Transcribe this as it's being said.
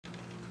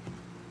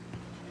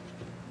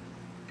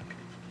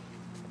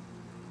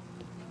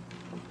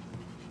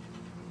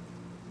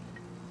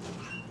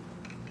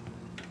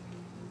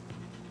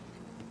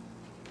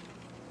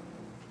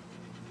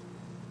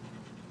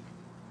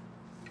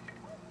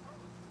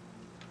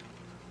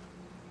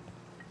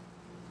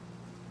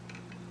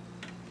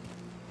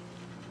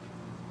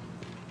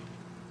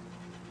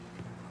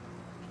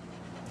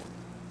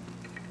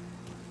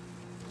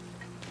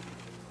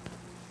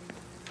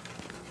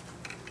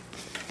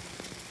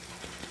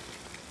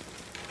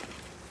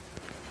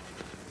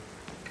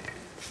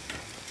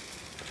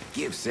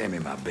Give Sammy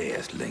my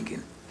best,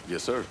 Lincoln.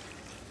 Yes, sir.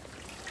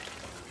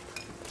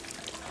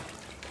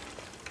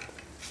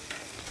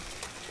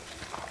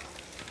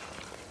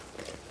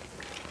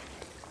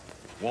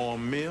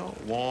 Warm meal,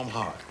 warm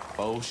heart.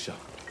 Oh, sure.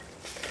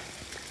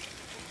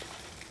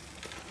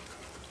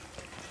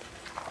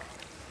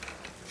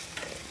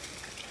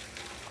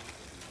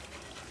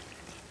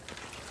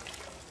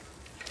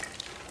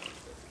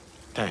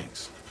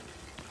 Thanks.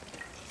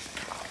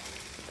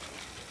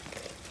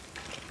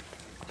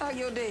 How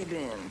your day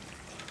been?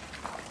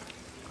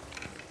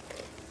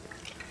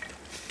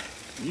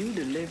 You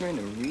delivering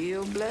a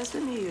real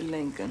blessing here,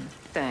 Lincoln.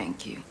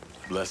 Thank you.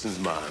 Blessing's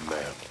mine,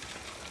 ma'am.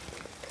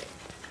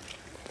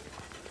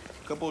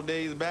 Couple of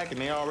days back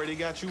and they already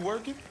got you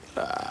working?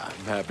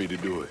 I'm happy to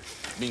do it.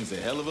 Means a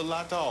hell of a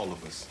lot to all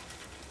of us.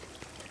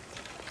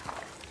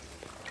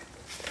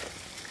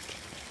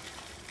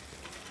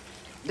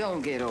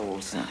 Don't get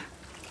old, son.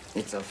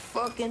 It's a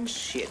fucking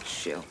shit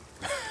show.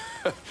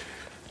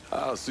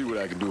 I'll see what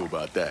I can do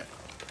about that.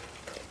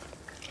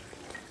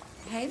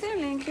 Hey there,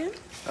 Lincoln.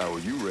 How are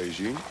you,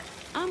 Regine?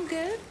 I'm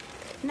good.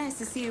 Nice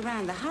to see you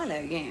around the holler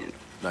again.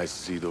 Nice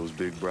to see those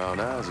big brown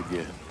eyes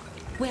again.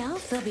 Well,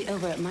 they'll be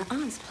over at my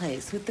aunt's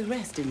place with the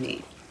rest of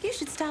me. You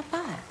should stop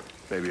by.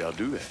 Maybe I'll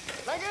do that.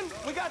 Lincoln,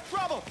 we got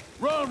trouble!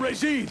 Run,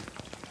 Regine!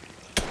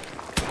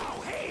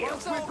 Oh, hey,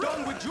 once we're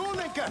done with you,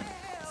 Lincoln,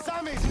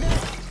 Sammy's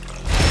next!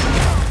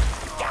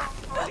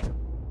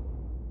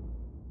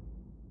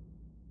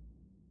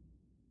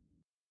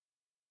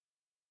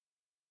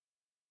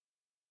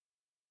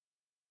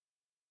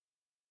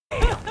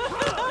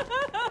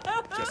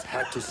 Just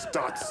had to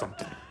start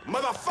something.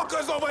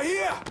 Motherfuckers over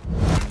here!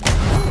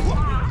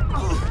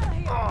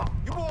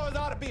 You boys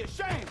ought to be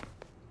ashamed!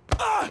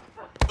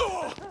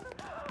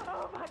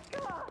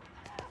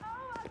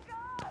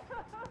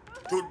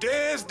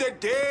 Today's the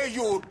day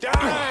you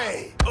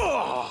die!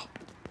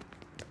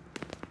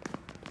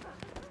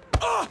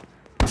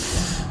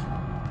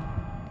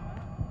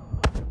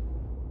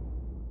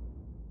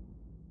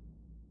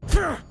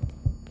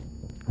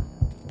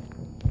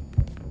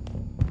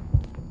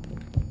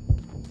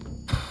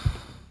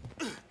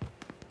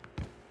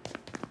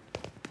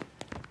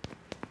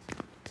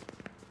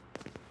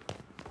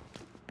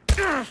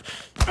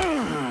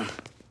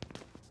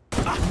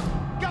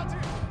 Got you!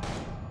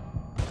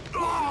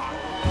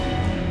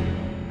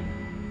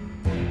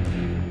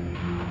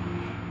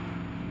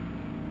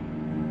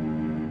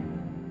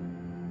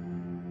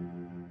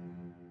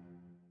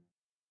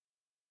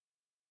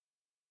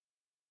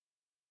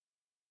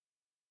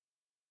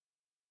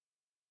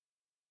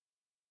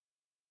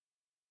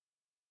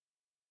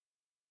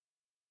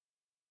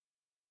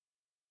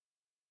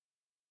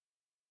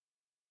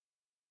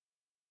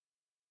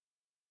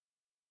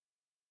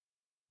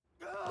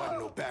 But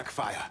no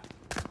backfire.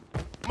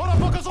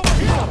 Motherfuckers over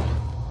here!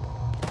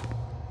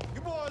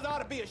 You boys ought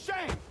to be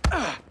ashamed!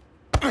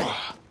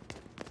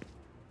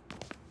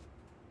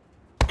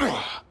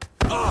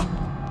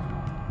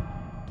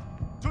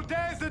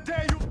 Today's the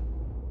day you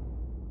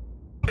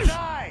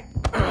die!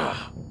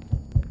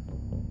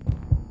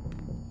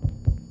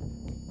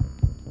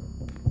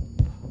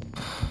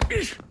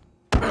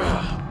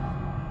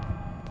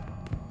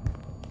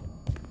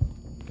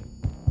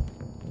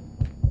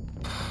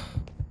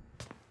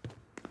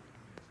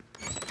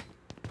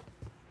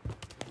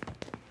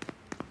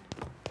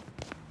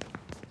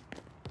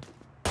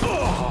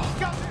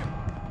 Got him!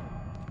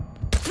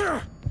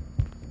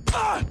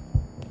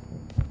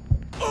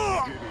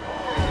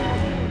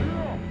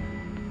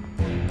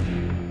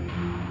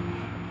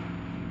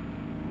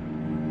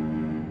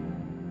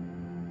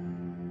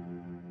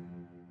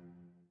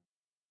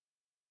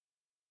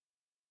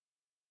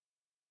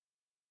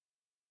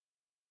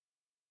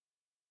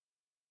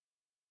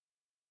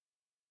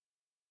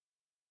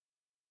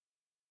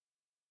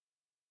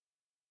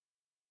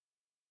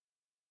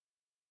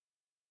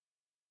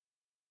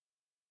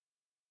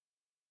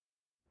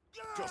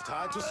 Just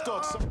had to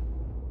start some.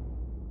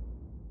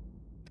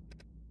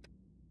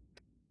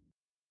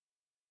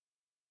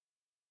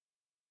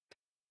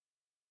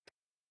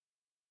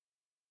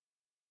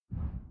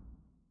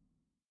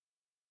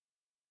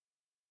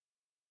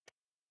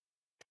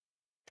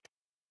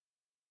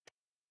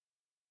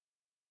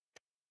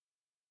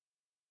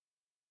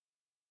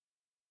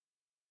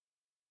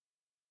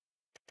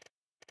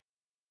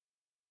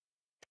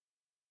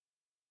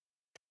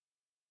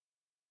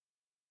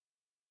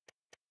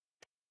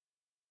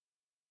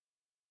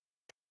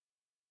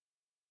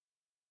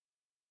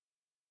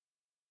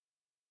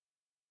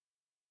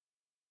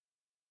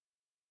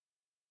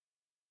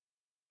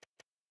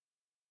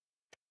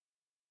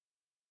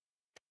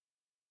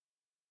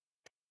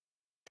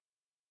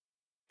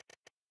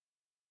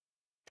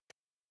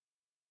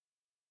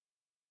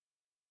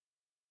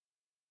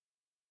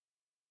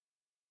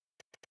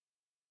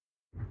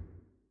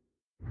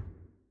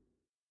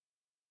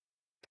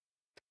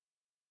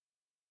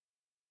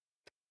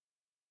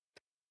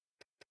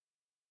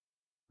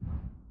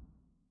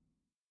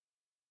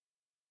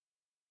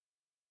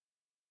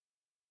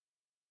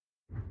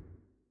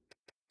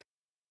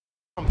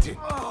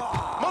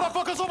 Motherfucker!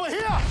 Motherfuckers over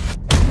here!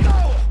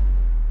 No!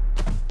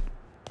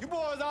 You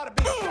boys ought to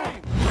be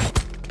ashamed.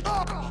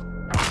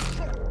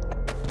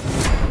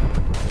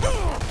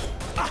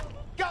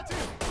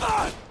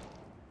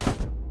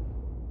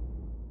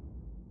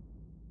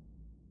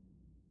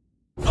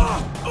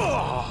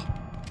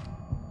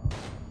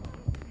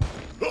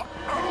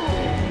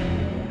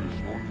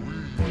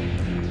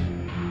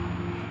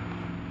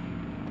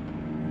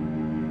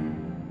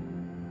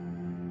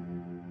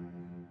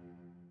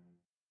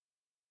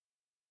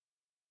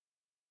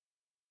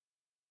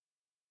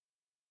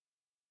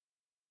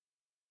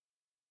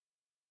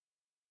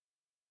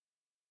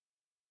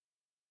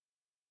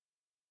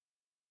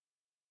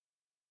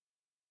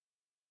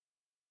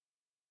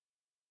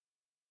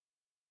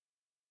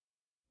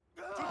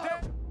 Got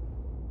him!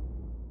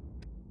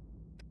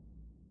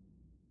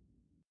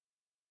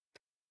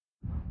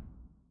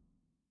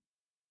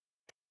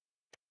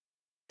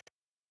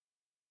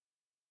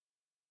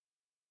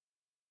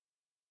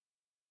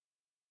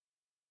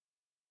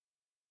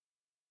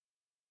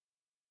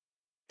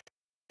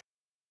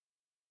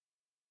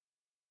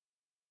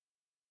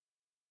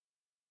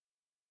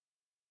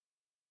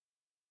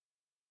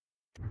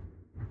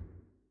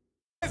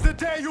 It's the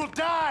day you'll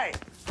die!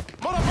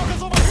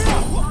 Motherfuckers over here!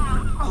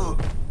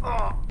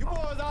 You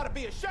boys ought to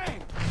be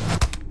ashamed!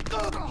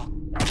 Got him!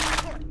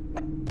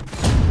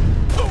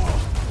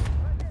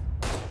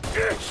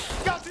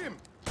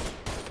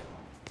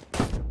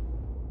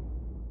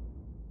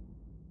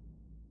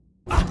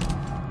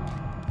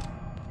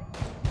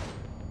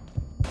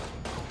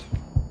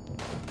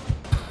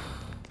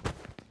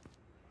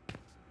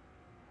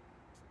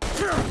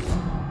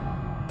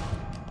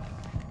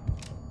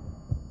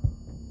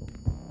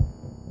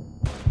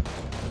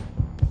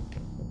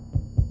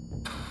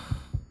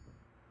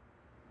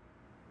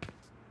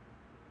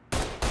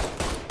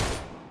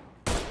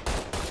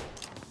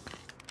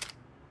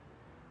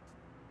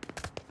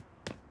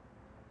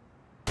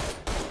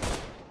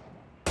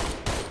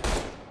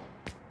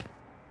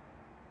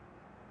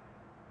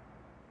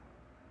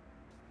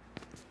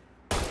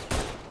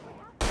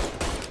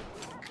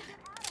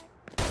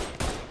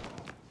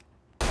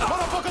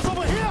 Motherfuckers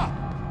over here!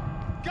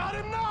 Got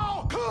him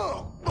now!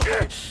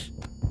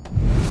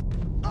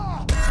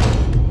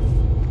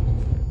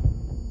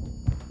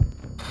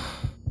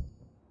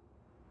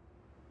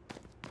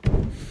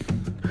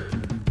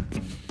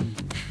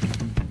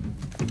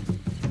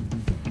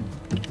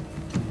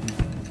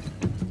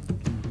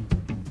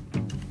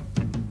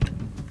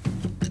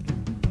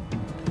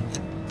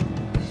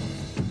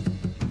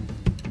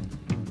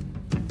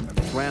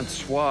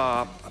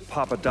 Francois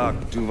Papadoc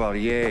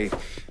Duvalier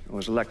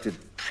was elected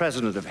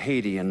president of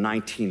Haiti in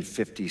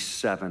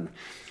 1957.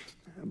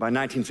 By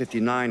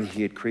 1959,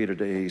 he had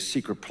created a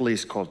secret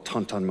police called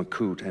Tonton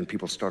Macoute, and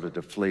people started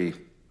to flee.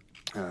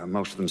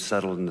 Most of them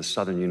settled in the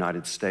southern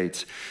United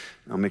States.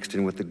 Now, mixed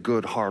in with the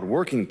good,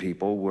 hard-working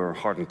people were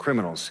hardened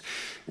criminals.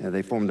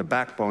 They formed the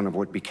backbone of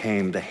what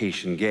became the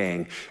Haitian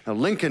gang. Now,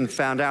 Lincoln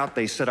found out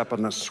they set up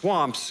in the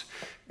swamps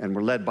and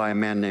were led by a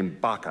man named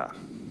Baka.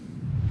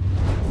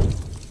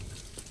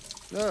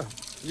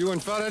 You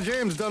and Father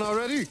James done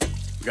already?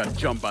 We got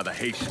jumped by the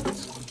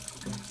Haitians.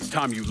 It's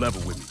time you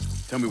level with me.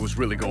 Tell me what's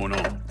really going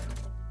on.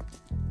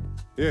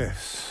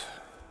 Yes.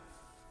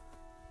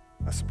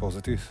 I suppose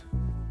it is.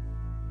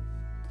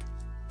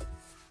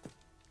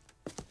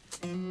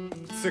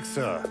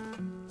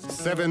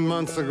 7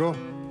 months ago,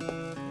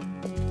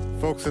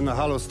 folks in the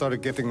Hollow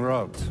started getting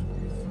robbed.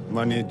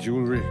 Money,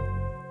 jewelry,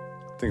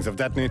 things of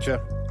that nature.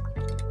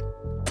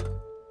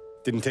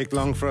 Didn't take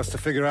long for us to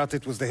figure out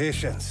it was the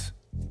Haitians.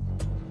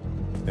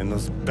 Then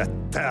those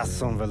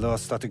bâtards en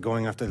velours started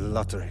going after the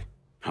lottery.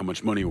 How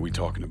much money are we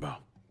talking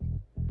about?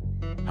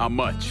 How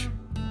much?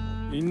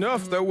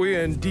 Enough that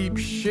we're in deep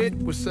shit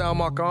with Sal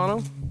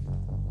Marcano.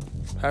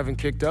 Haven't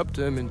kicked up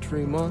to him in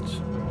 3 months.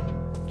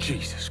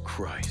 Jesus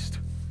Christ.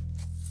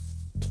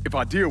 If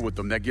I deal with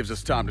them, that gives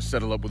us time to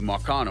settle up with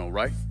Marcano,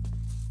 right?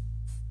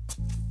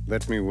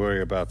 Let me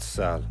worry about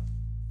Sal.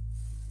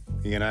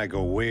 He and I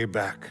go way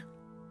back.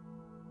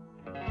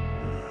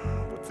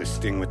 But this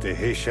thing with the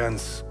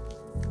Haitians,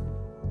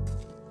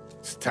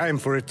 it's time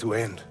for it to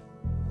end.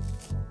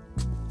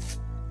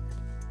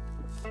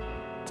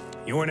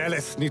 You and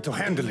Ellis need to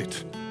handle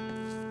it.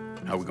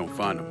 How we gonna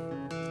find them?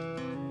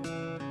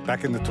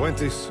 Back in the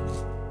 20s,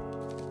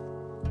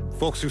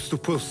 folks used to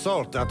pull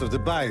salt out of the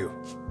bayou.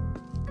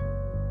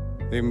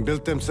 They even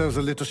built themselves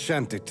a little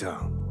shanty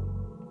town.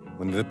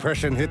 When the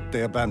Depression hit,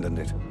 they abandoned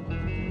it.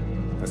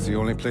 That's the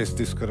only place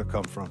this could have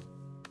come from.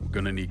 We're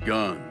gonna need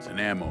guns and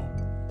ammo.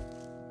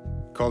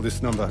 Call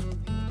this number.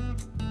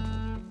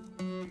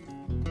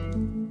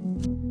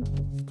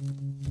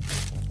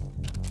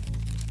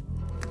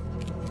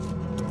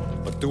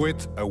 But do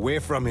it away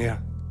from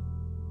here.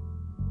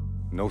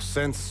 No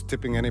sense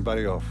tipping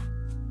anybody off.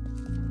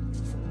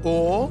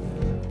 Or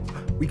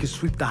we could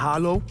sweep the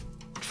Hollow,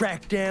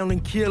 track down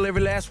and kill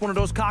every last one of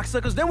those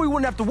cocksuckers, then we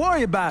wouldn't have to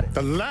worry about it.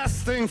 The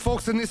last thing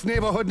folks in this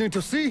neighborhood need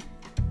to see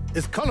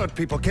is colored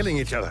people killing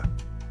each other.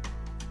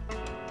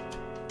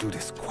 Do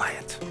this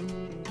quiet.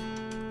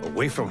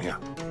 Away from here.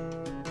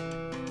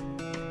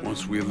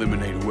 Once we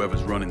eliminate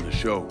whoever's running the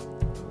show,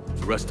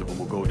 the rest of them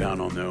will go down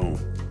on their own.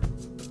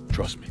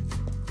 Trust me.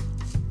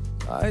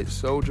 All right,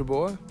 soldier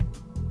boy.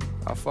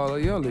 I'll follow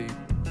your lead.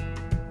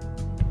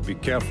 Be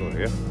careful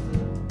here.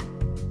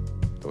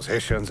 Those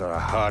Haitians are a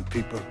hard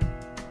people.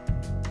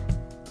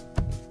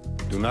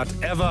 Do not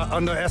ever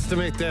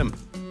underestimate them.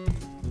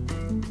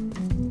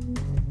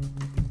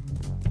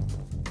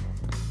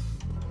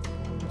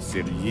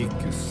 Celui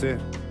qui sait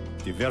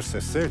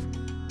diverser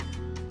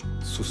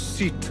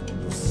suscite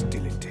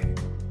hostilité.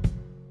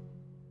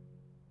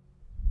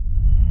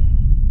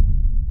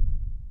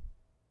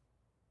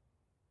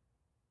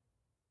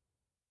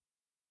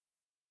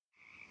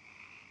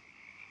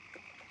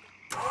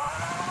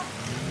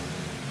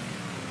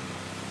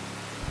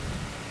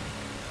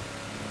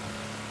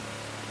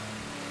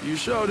 You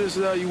sure this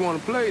is how you want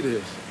to play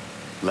this?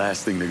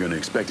 Last thing they're gonna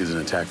expect is an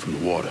attack from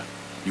the water.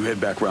 You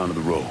head back round to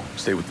the row.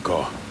 Stay with the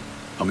car.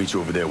 I'll meet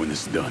you over there when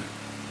this is done.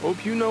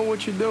 Hope you know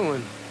what you're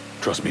doing.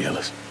 Trust me,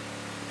 Ellis.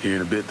 Here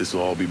in a bit, this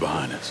will all be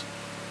behind us.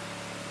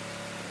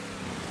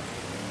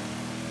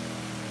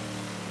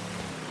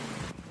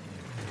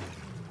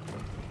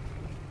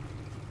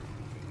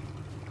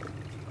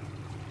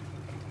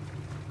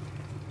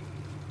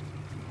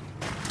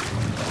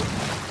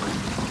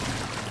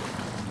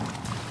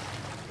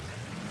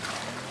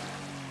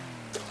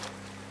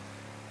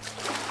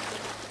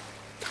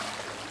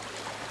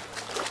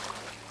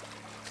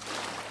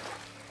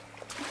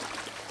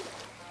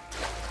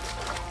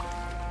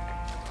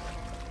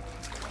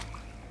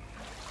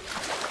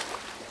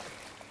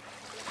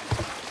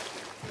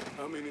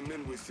 How many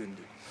men we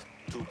sending?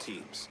 2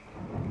 teams.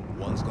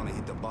 One's gonna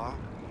hit the bar,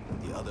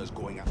 the other's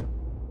going out.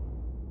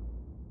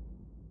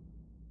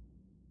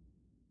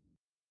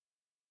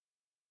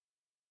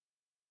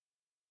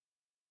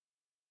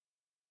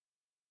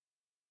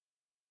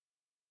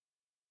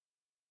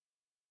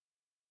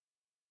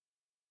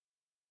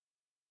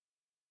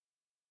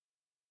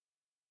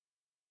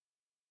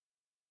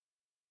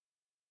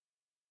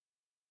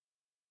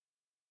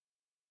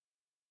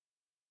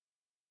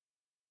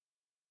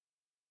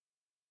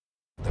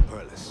 The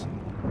Perlis.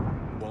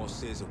 Boss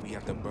says if we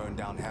have to burn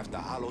down half the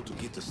hollow to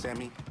get to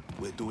Sammy,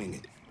 we're doing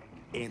it.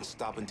 Ain't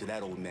stopping till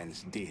that old man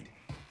is dead.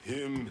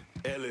 Him,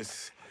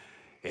 Ellis,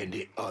 and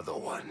the other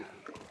one.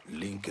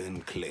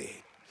 Lincoln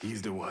Clay.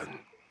 He's the one.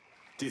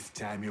 This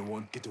time you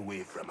won't get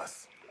away from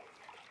us.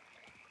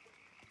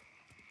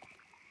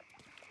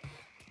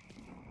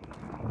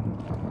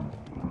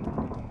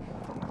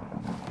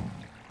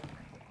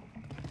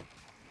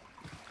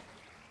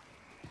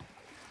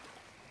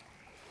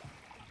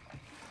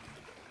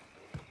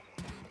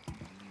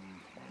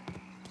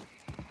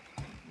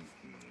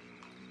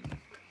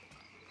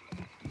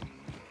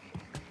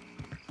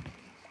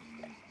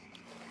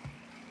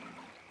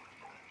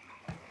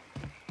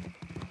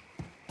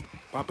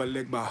 Papa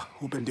Legba,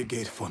 open the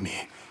gate for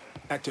me.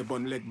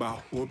 Achabon Legba,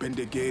 open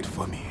the gate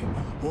for me.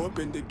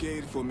 Open the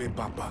gate for me,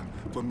 Papa,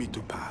 for me to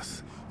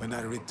pass. When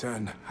I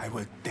return, I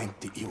will thank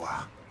the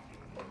Iwa.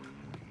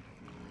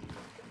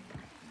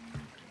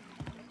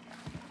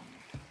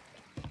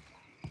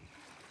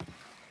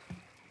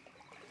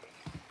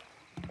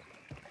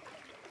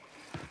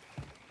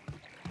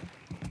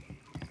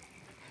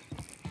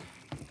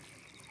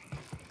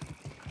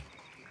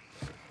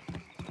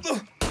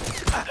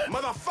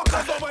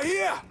 Motherfuckers over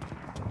here!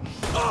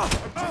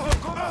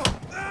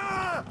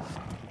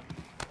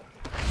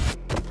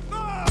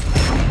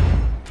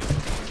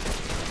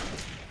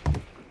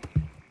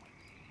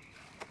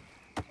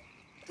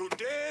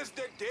 Today's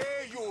the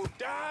day you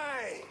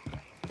die!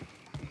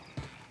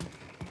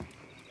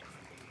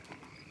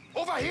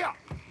 Over here!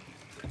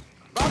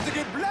 About to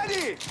get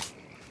bloody!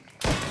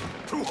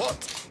 Too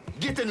hot.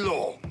 Getting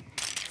low.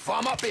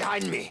 Farm up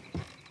behind me.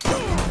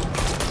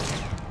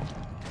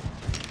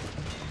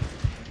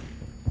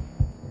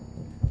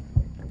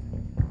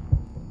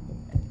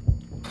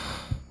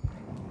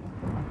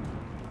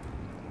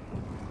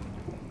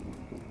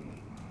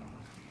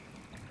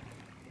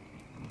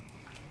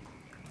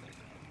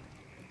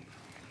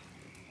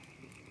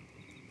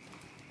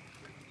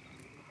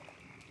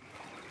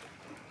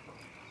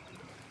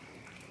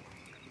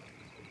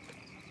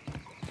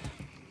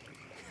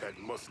 That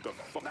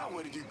motherfucker. Now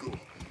where did you go?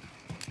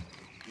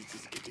 This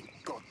is getting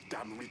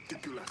goddamn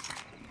ridiculous.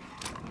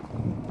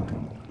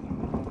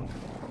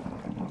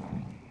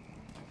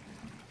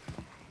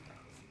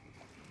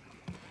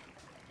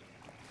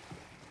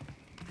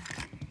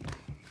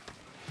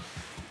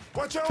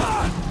 Watch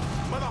out!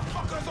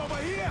 Motherfuckers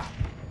over here!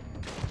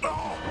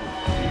 Oh.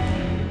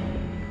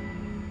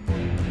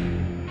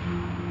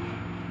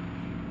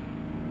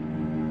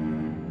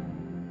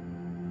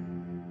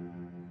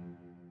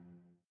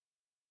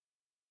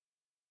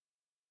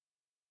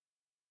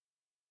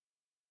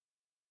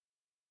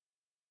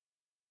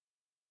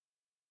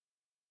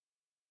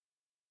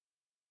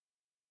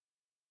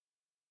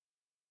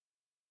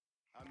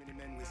 How many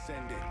men we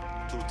sending?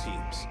 2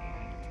 teams.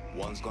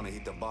 One's gonna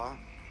hit the bar,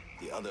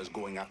 the other's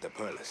going after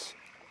Perlis.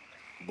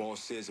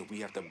 Boss says if we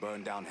have to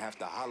burn down half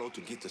the hollow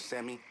to get to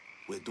Sammy,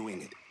 we're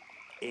doing it.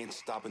 Ain't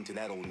stopping till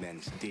that old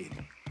man's dead.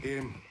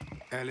 Him,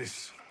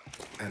 Ellis,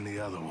 and the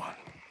other one.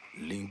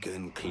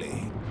 Lincoln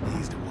Clay.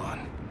 He's the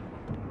one.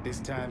 This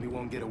time he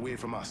won't get away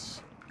from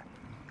us.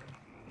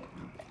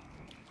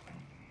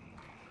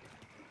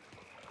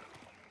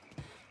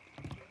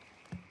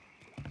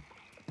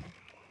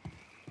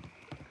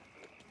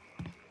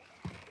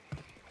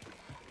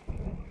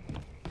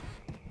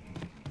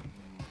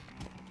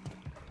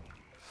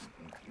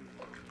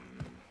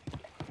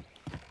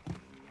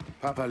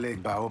 Papa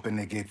Legba, open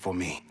the gate for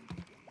me.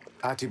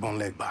 Atibon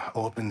Legba,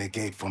 open the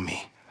gate for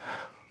me.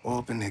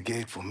 Open the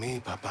gate for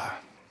me, Papa.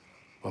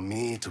 For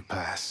me to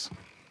pass.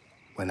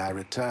 When I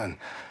return,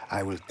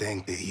 I will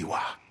thank the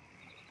Iwa.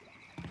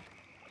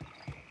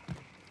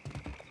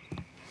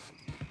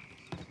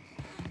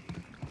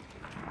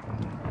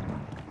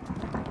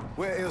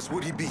 Where else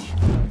would he be?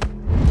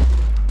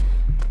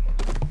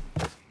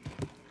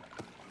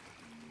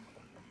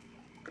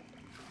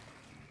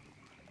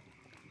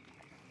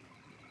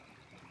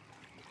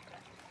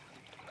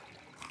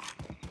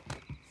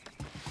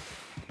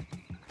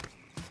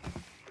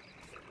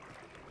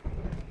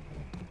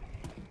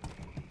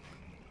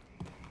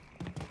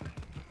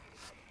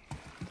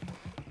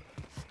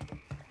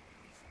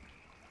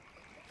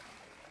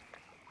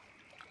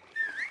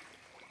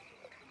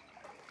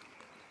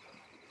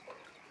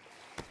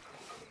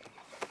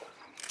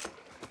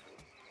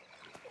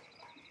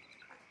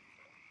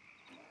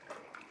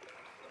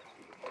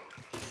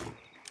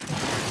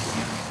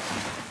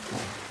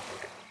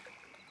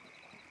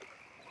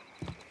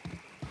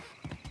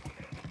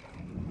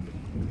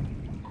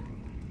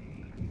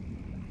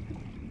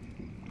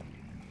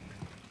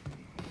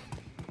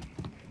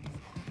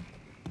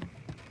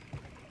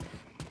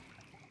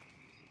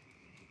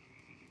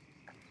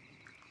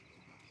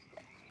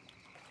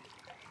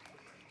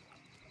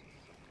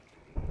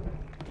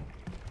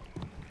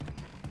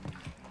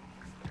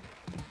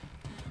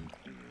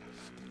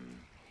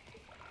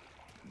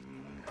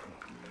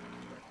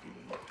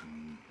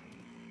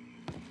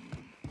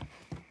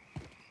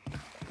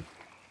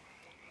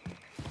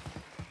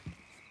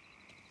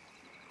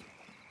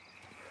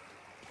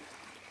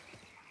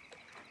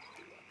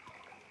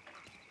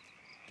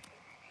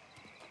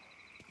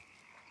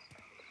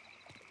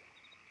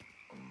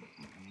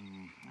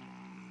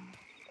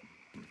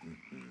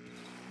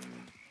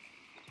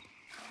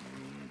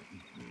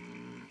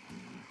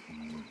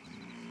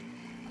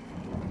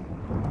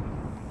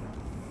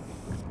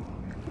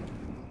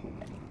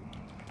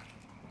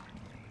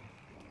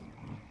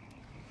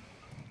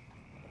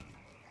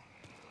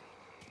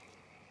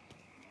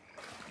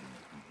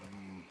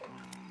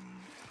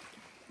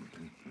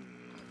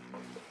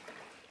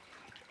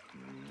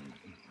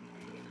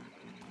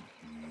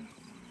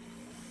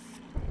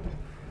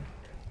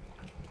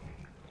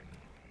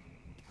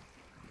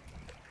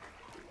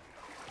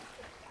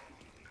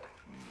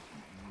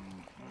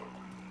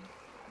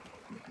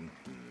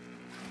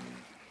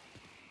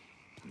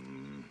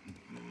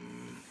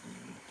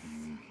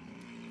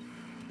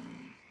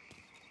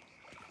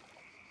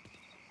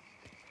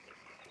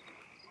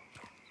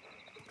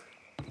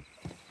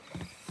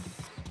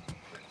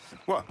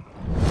 What?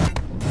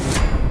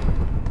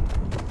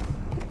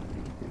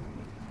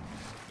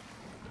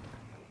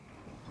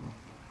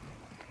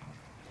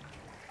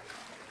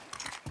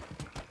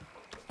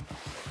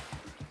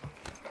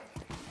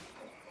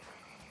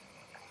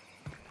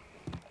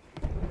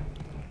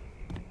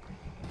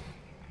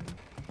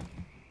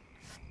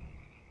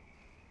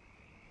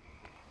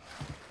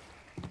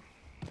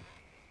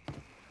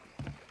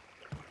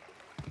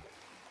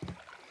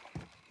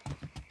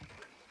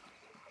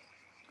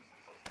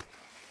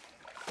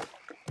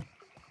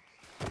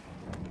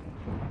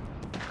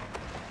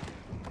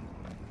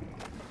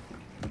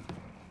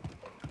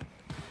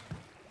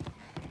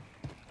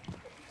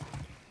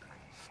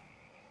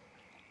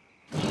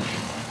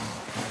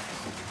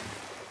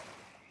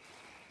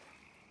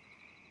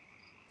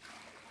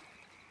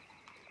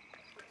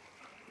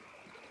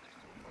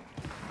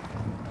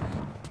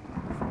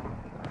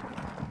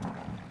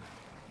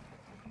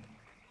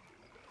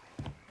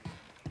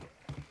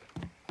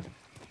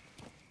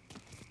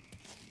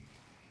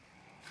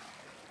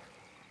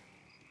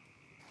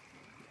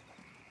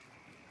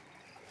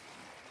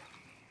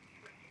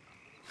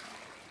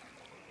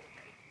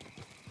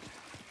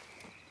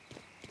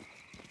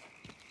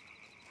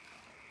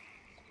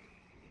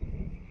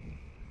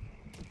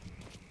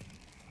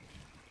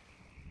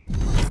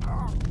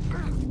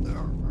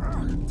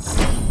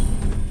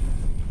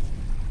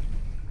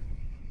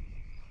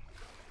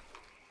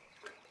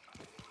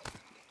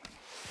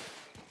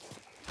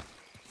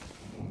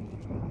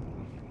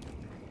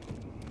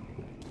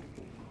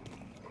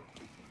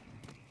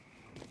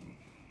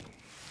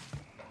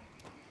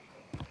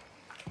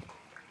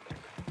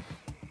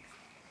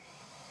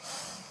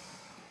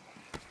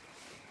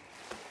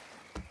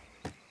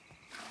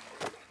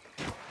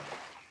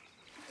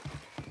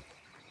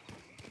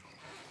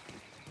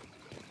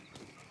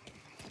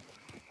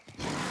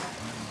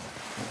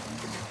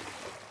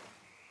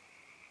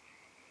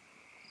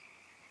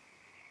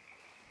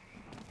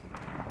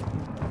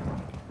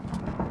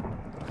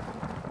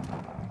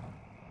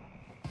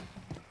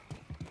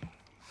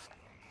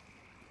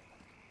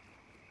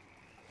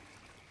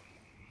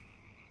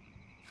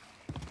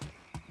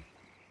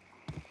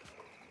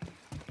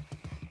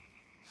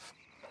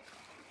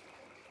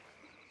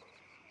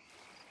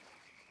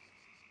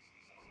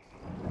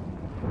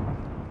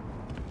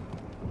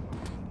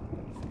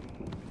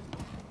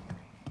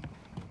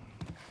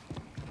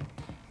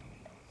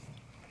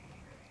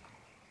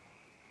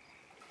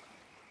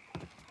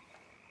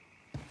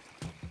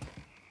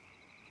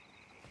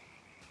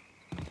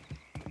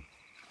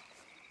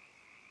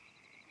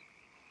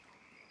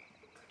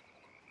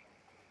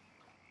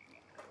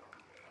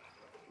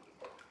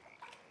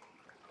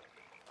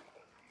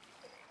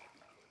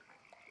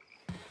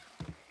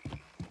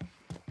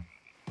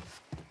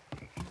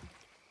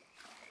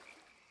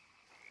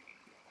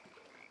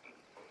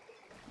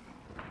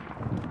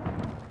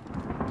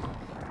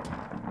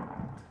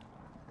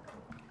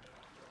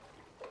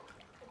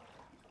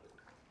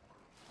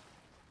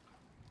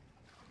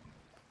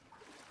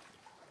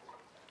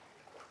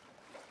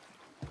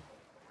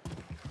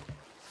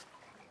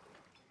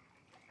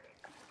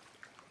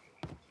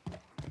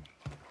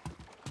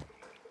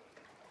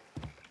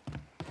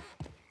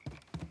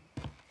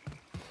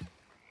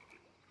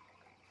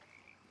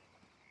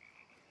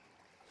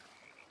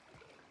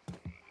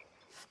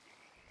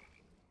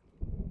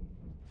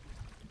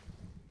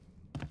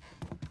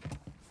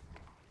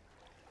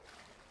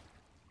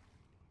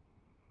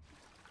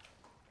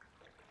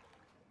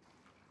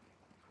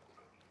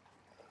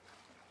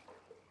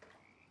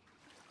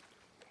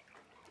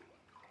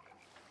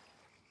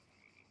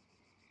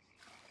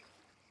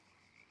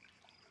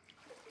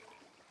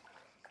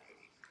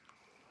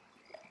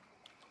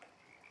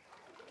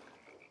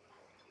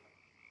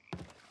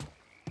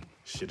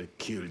 Should have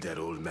killed that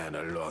old man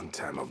a long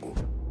time ago.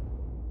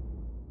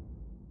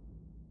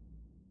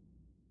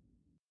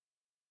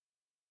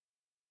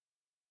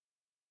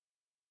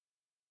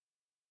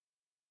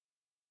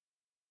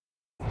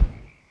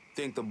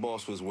 Think the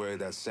boss was worried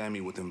that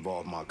Sammy would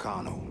involve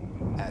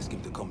Marcano. Ask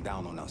him to come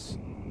down on us.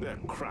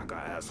 That cracker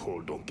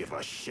asshole don't give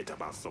a shit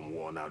about some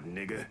worn-out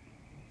nigga.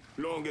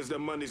 Long as the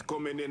money's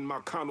coming in,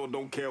 Marcano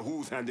don't care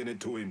who's handing it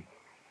to him.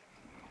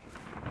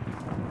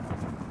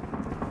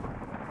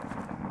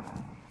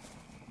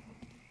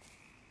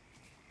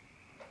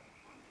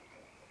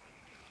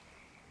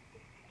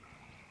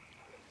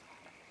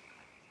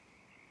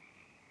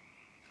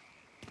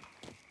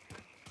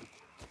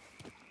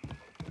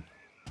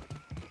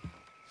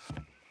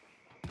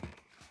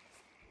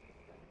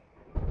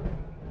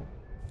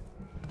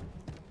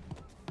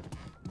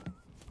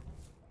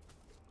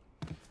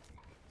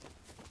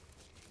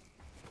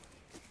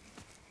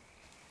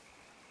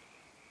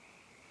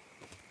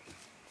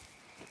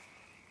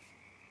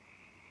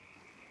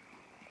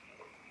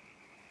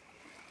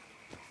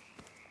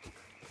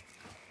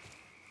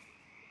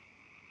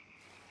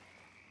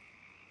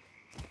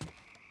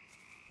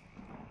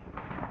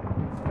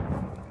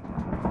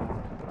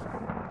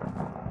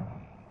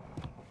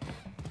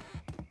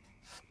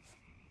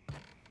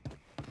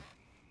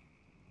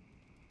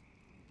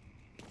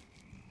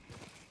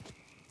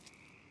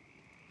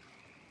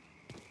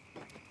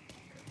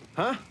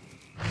 Huh?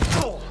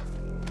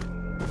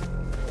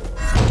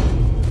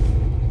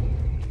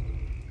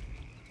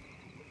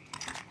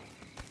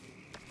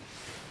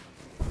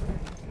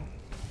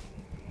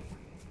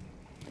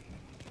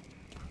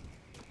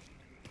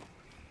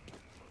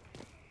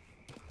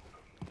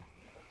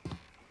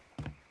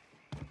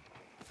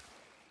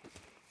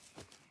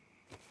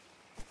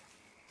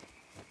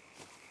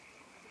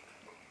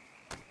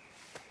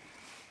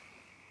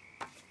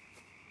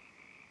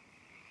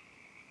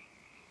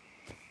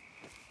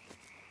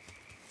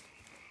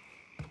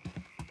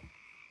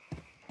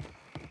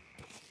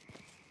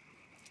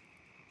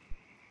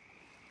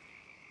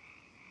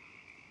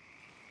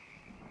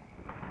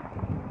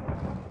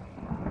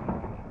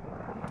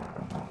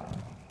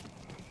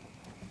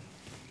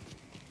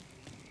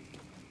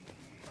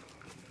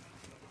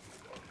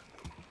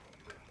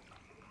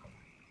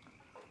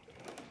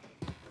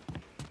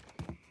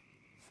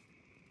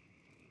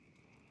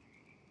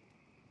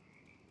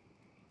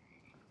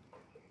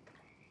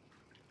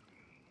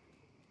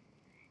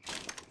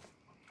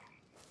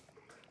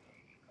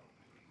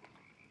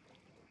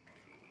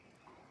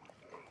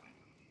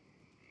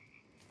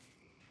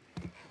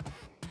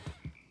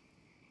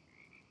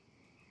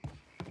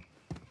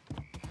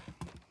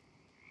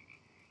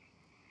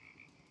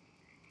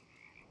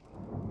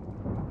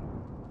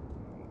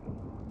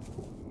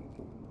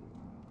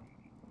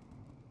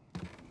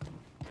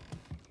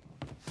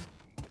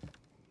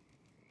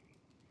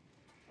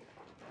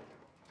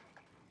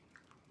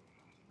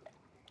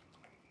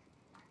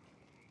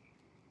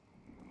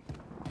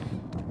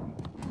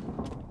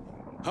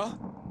 Huh?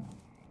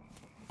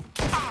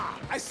 Ah!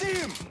 I see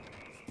him!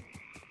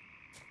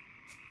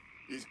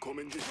 He's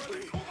coming this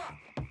way.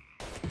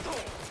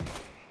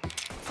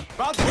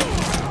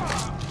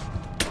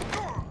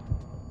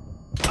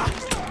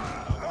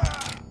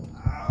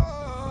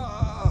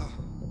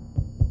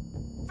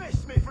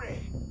 Fist me free!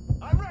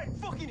 I'm right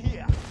fucking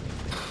here!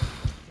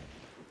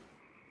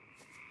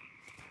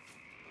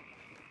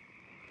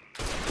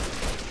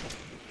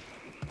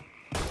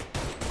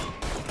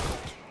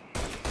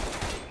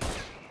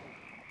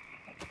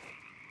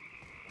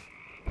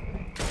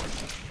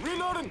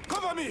 Reloading!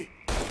 Cover me!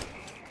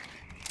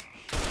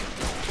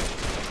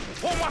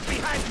 Form up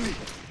behind me!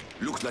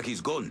 Looks like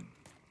he's gone.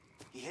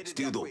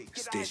 Still though,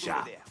 stay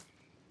sharp.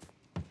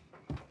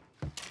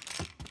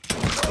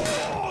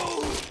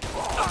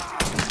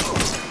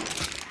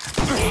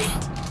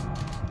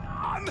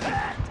 I'm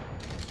hurt!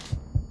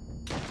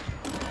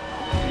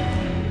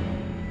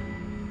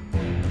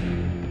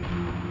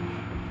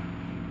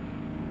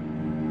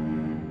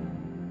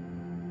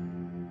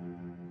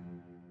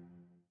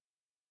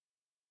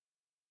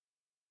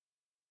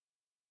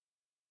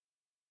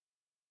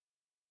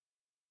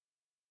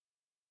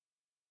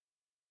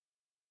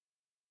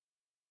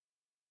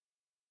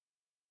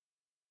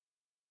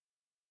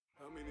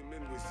 How many men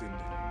we send?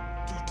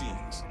 2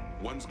 teams.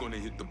 One's gonna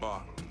hit the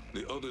bar,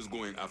 the other's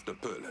going after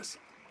Perlas.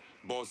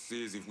 Boss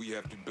says if we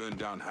have to burn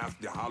down half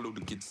the hollow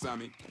to get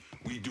Sammy,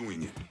 we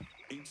doing it.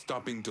 Ain't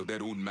stopping till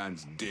that old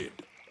man's dead.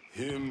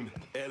 Him,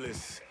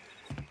 Ellis,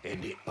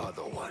 and the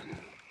other one.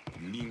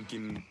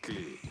 Lincoln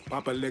Clay.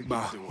 Papa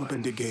Legba,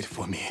 open the gate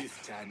for me.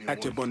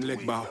 Actabon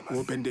Legba,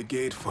 open the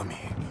gate for me.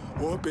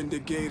 Open the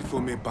gate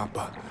for me,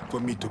 Papa, for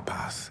me to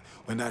pass.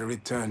 When I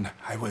return,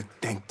 I will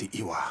thank the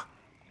Iwa.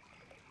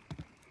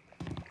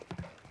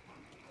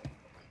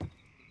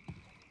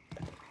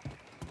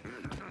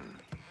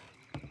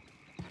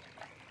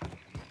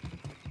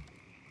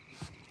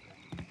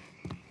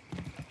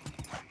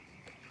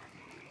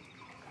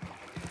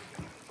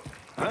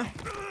 Huh?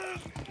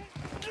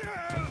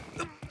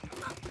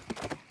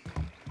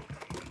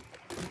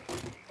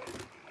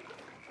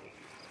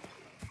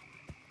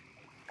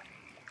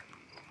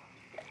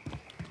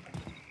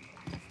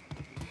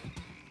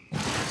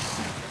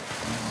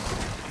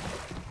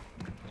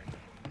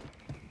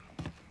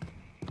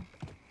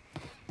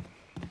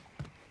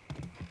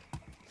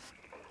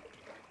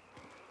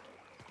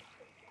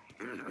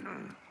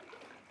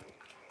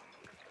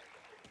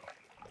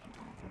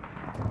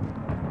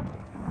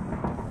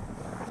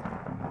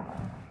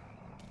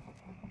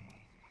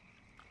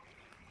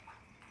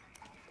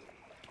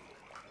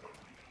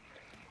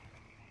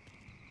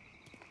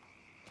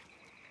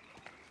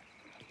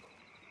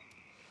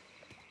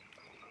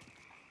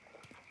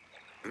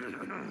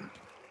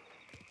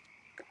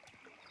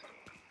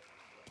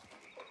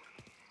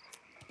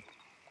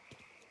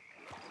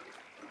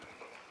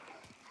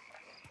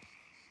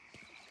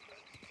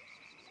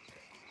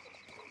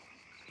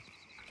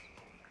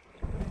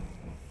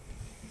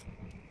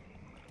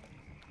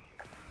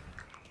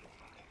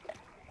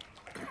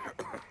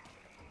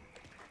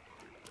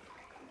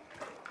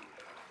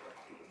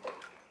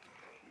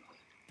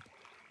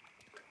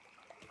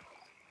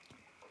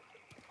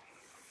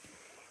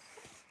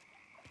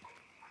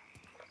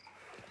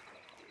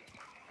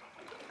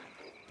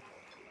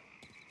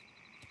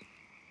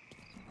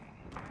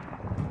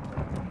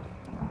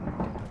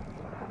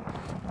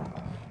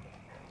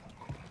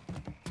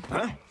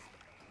 Huh?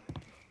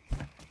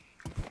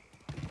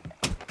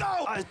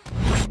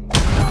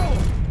 No!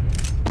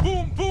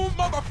 Boom, boom,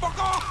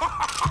 motherfucker!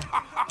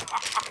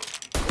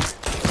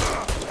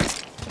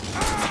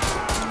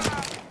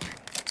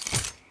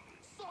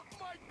 Suck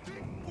my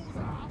dick,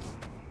 boozer!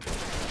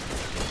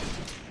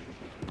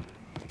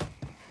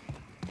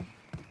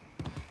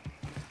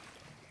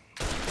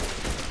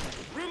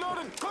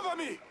 Reloading! Cover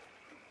me!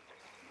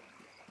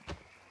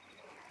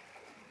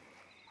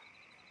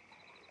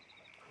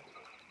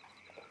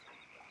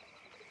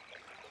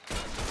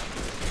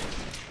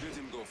 Let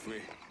him go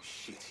free.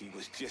 Shit, he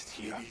was just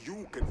here. Maybe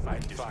you can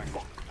find this Fine.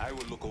 fuck. I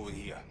will look over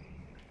here.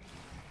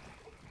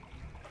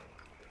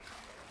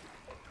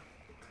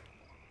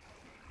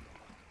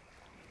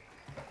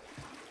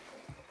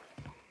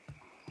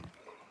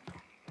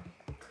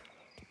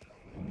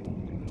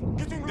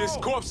 Getting This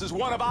low. corpse is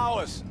one of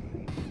ours.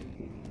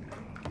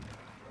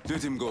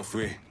 Let him go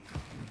free.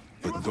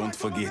 But was don't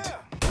right over forget. there.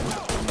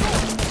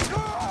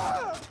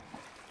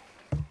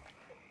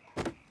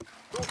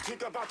 Don't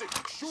think about it.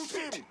 Shoot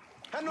him.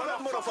 Handle that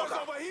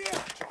motherfucker. Over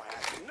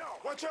here. No.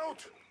 Watch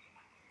out.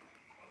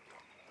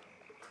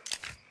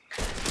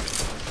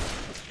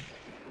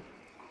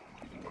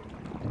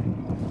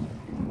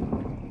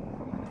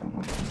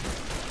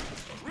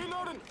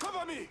 Reloading.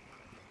 Cover me.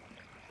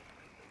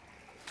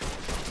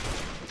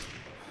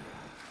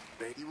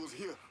 He was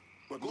here.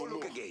 But Go no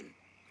look more. again.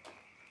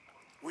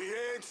 We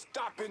ain't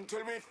stopping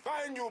till we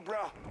find you,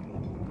 bruh.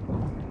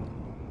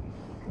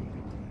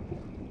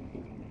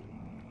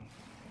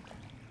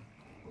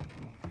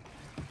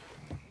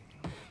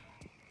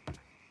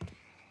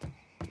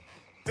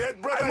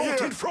 Dead brother I'm here.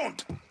 out in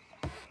front.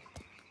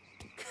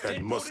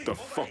 That must have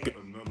fucking...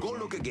 Go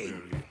look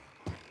again.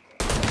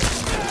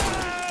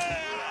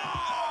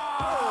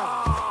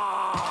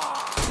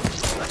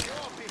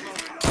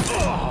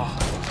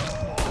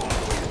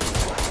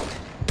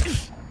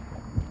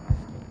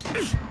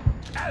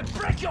 I'll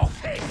break your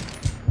face!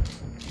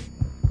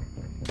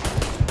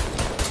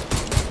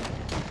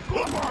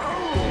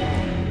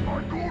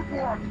 A good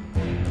one!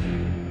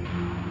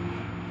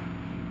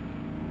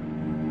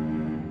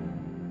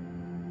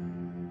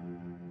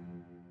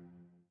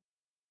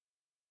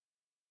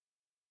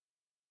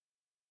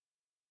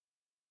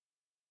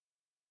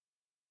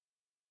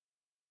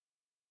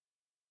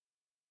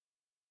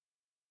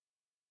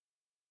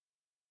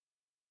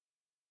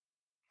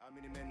 How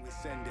many men we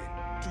sending?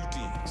 Two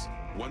teams.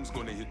 One's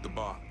gonna hit the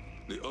bar.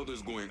 The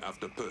other's going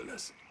after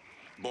Perlas.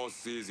 Boss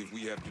says if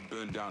we have to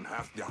burn down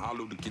half the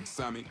hollow to get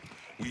Sammy,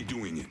 we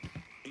doing it.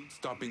 Ain't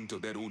stopping till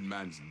that old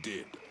man's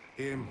dead.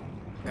 Him,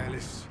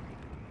 Alice,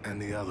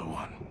 and the other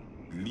one.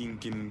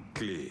 Lincoln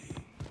Clay.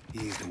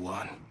 He's the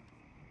one.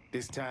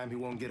 This time he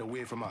won't get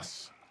away from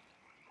us.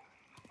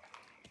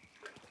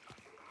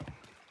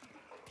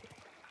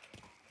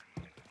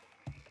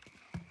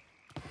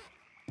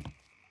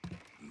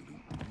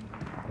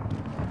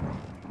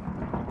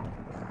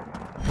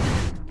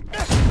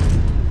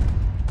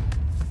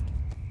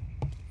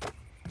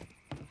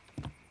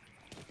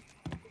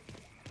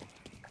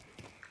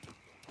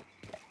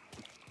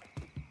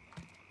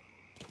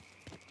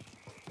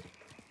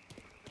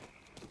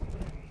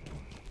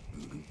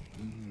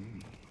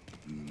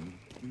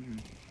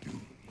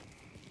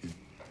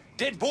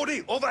 Dead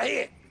body over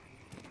here!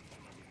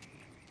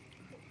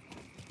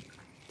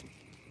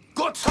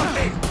 Got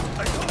something!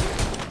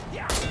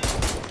 Yeah.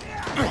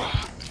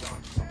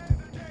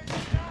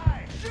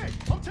 Shit!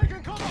 I'm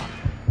taking cover!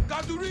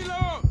 Got to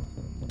reload!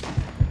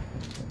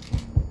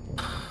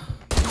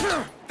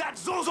 That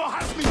Zozo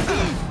has me!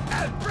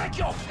 I'll break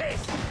your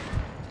face!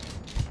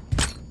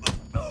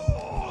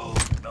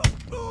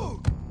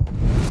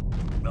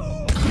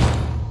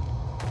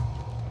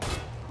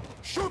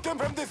 Shoot him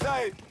from the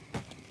side!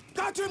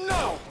 Got him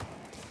now!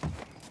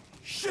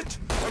 Shit!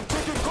 I'm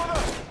taking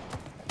cover!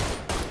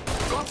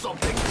 Got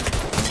something!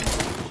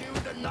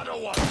 Shoot another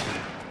one!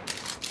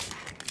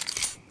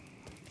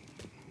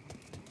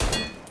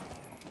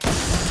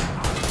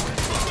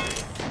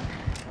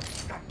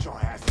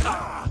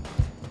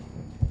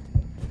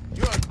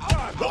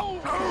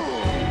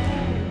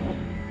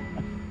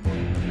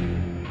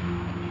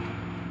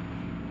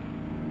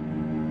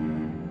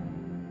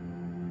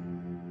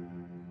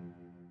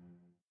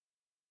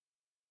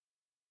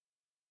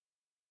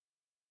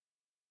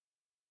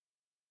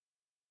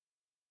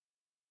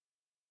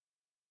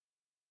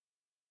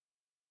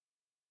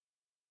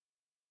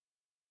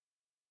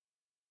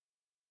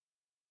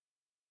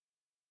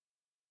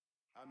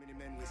 many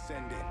men we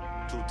send in?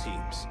 2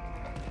 teams.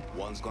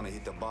 One's gonna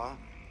hit the bar,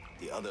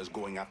 the other's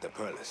going after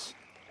Perlis.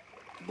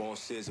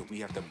 Boss says if we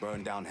have to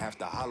burn down half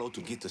the hollow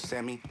to get to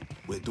Sammy,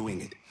 we're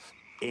doing it.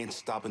 Ain't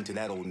stopping till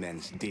that old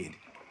man's dead.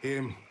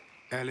 Him,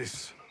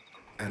 Alice,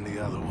 and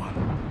the other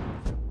one.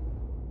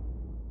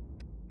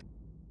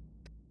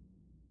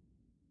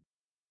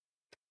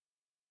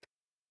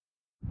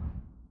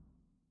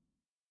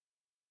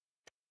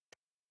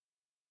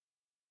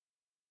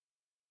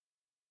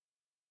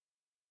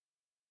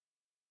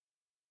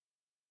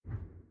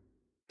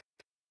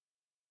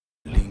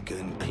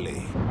 Lincoln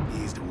Clay.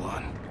 He's the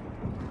one.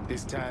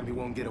 This time he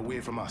won't get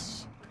away from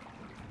us.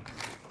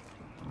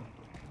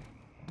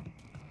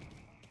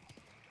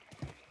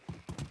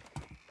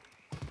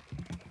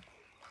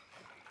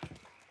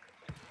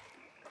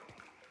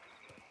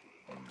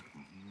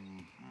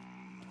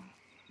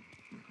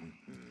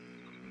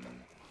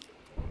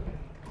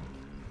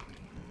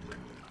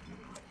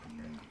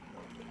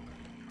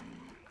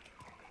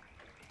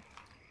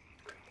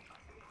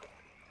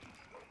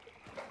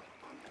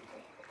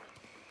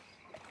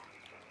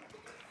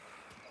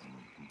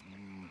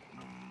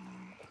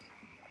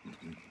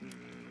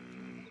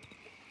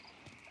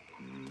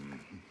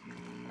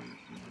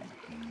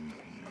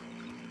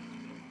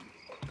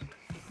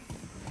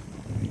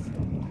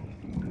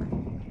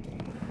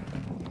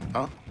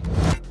 Huh?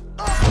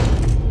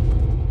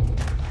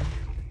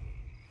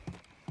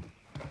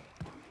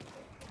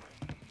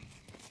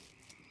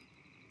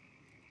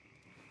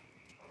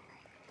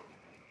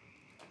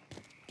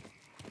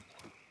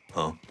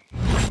 Huh?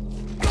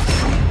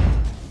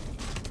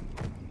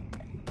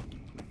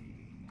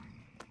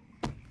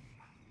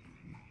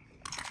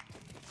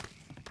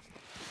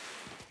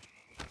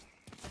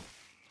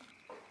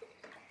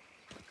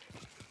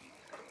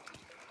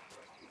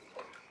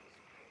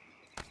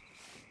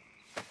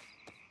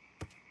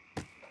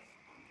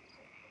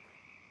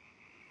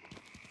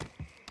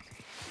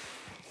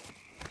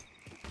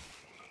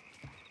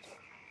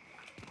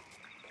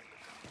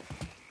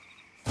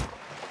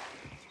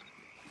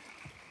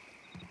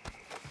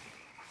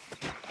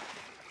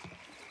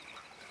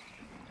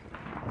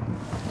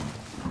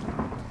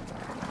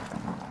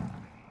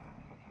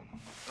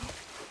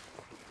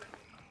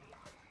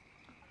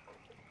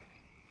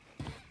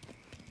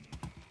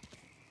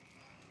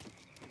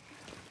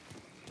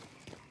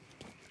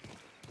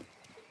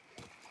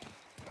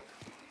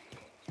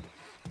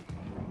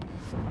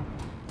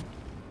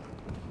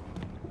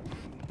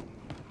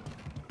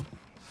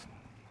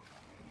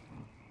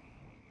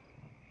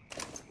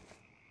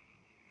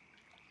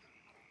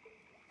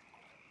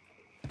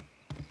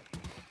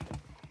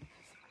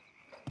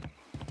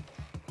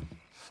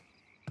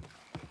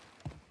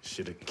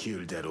 Should have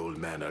killed that old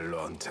man a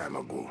long time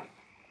ago.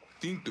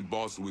 Think the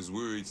boss was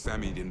worried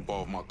Sammy'd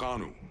involve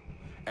Marcano.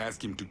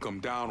 Ask him to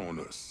come down on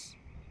us.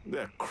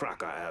 That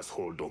cracker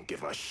asshole don't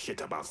give a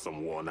shit about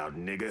some worn-out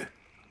nigga.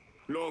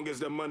 Long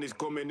as the money's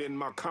coming in,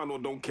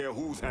 Marcano don't care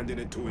who's handing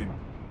it to him.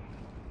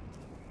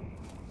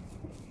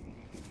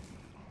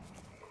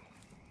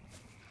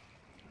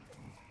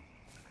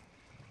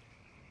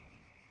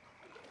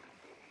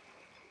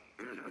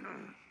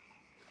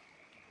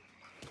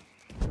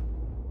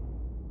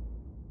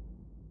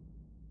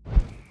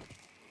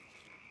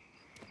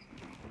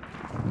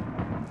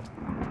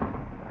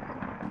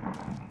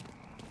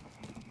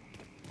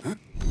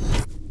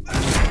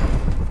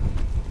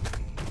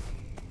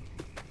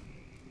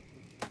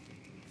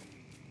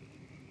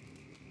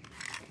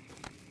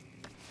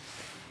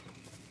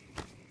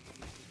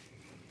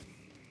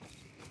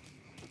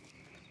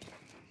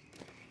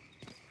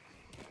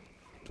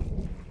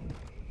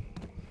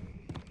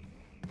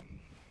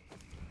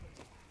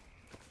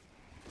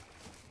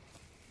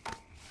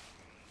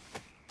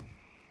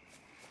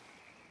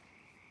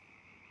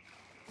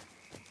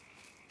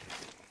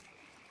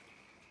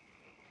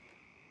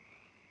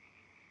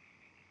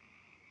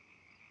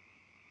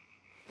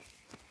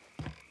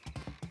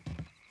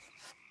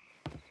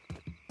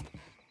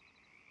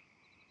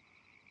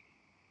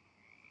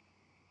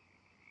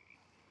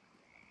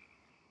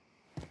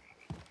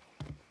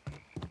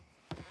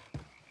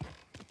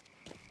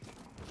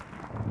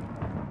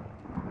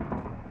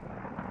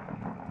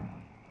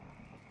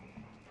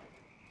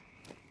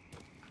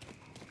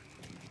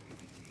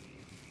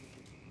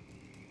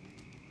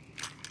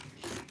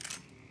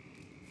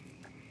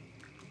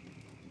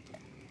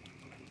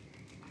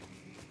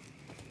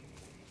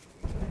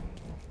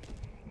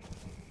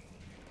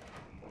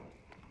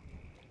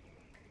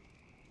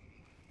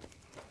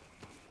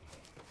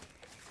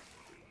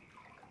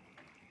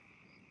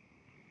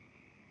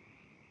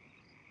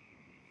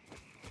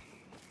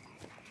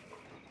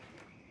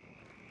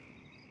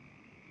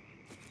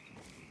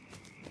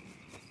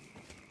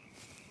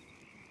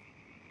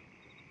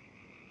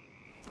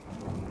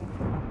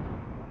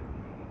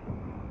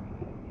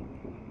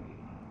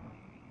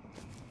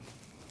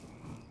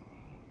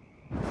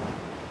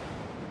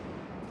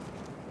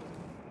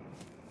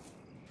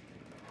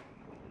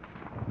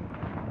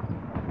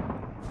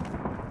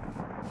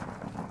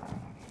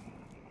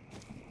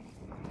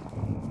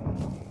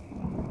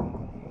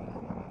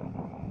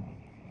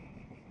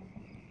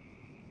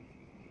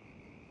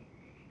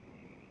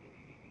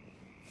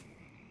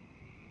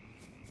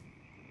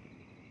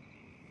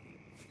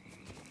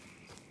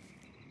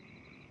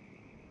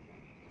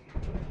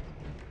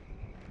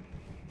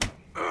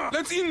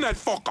 Let's in that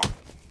fucker!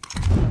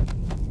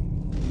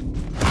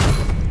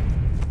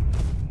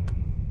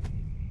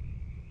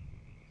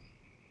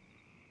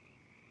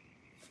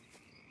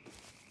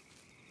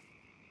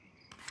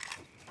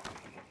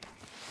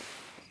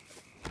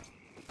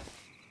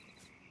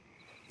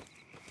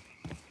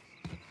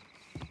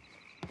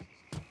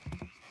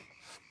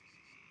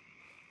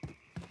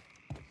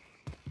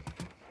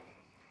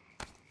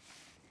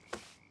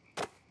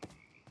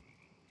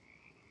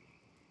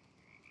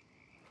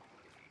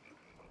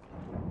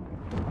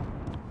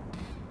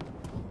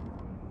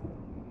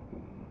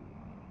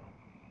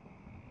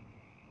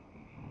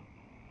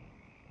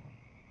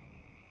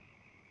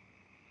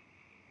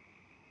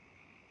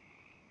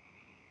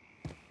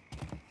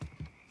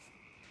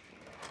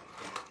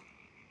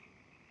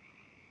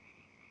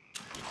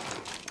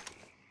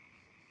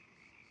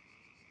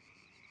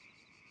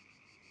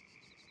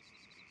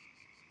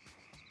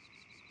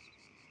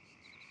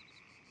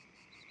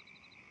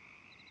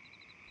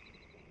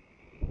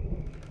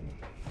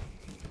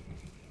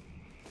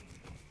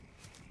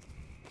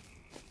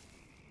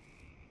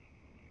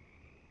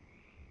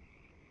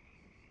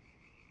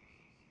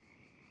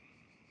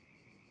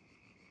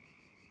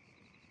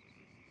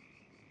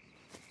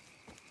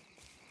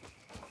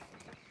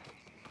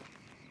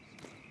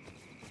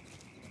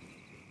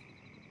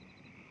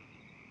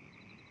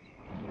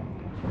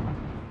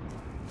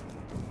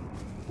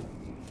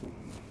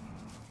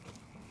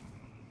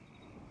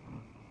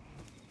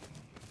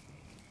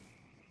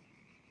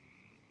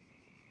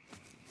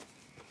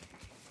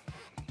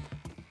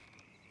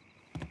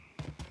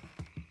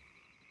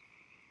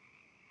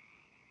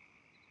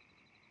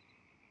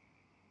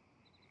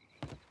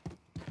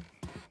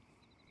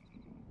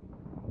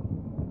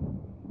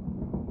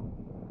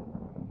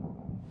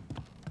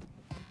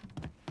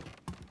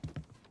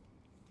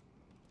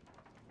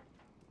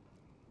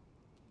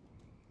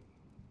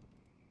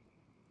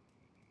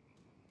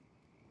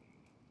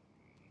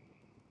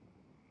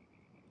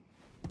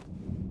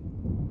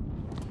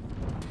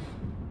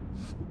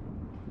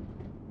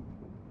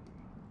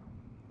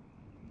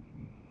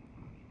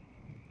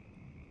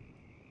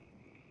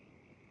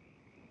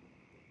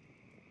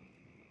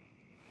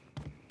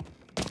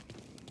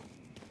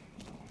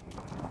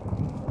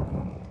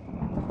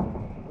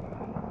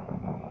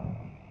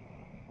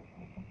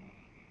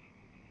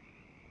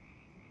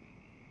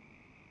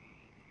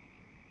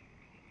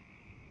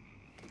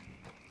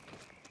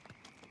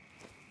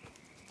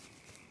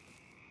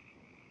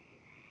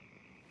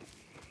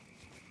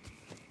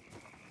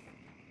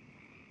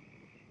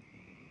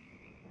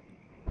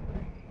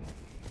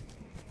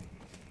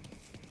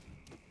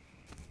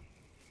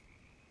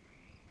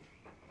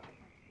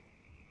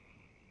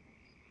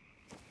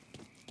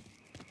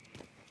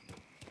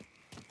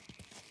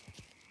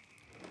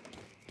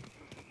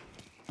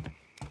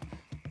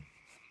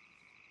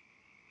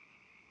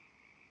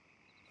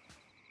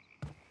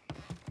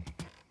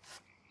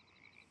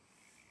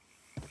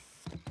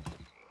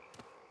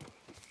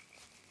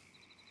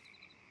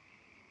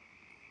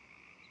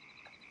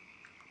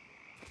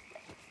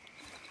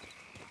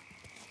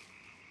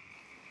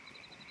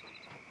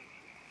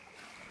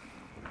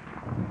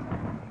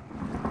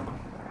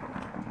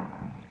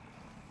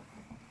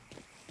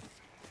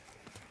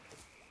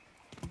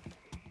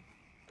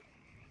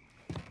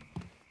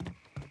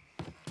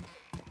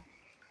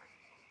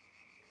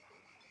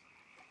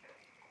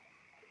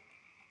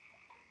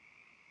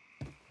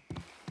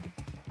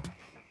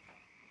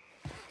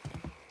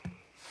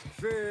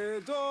 Fais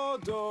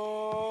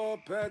dodo,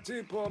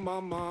 petit pour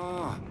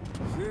maman.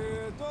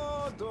 Fais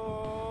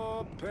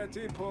dodo,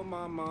 petit pour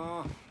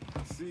maman.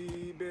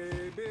 Si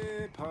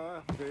bébé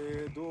pas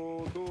fait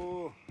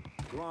dodo,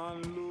 grand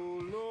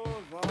loulou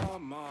va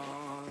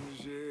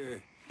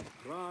manger.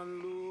 Grand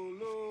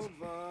loulou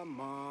va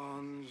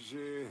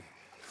manger.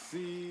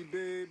 Si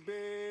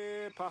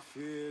bébé pas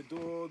fait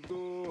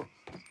dodo,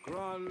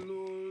 grand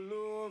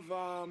loulou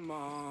va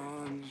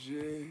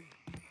manger.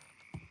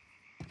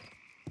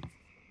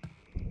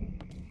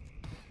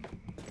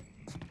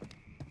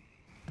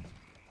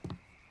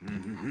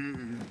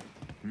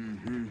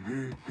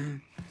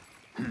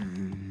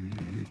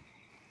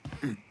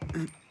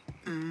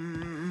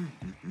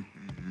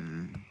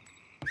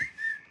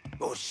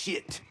 Oh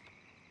shit!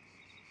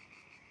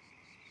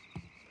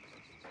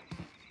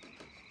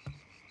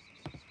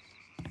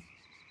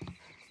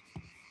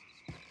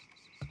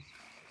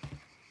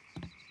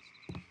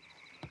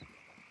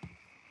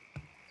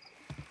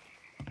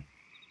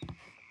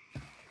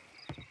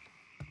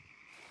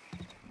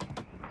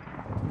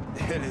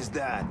 The hell is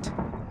that?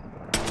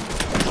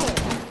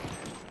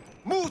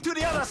 Move to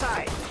the other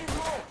side!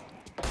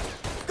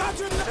 Got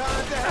him!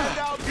 Time to hand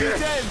out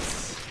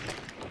defense!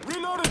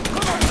 Reloading!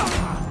 Come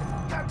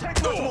on! Can't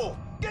take much more!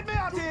 Get me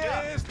out of here!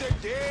 Today's the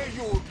day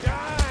you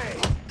die!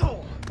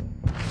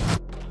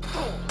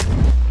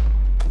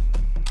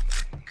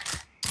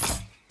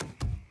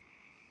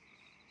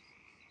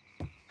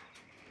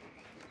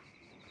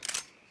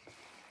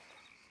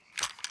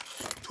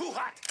 Too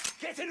hot!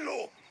 Getting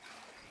low!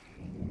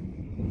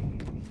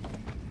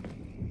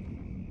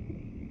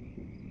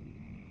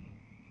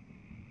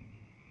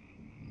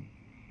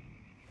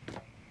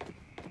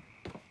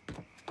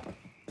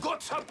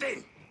 Got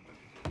something!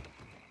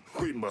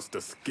 We must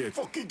escape.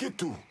 Fucking get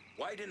to.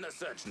 Why didn't the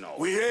search know?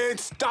 We ain't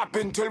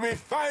stopping till we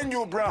find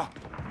you, bruh.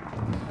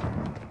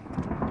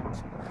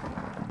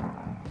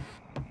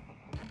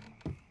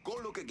 Go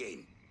look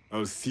again.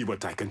 I'll see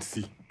what I can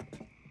see.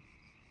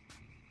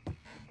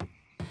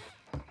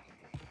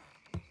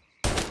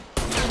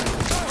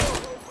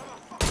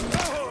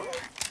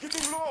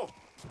 Getting low.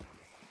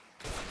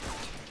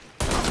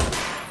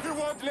 He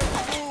won't let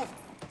me move.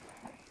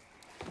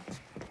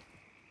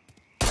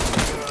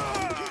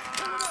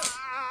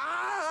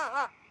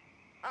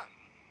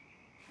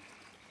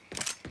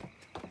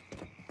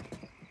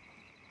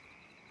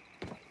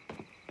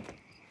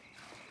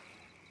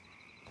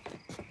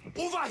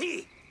 Over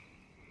here!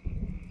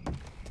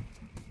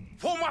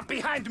 Form up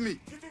behind me!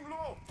 Getting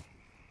low.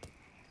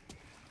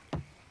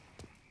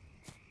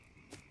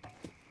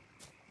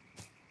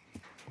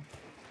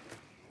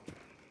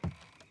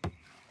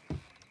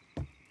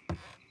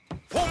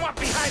 Form up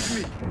behind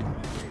me!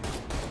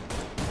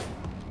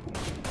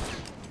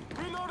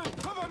 Reloading,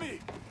 cover me!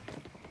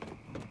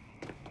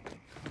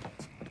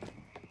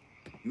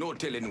 No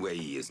telling where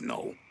he is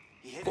now.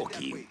 Fuck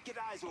him. Get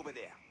eyes over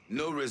there.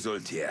 No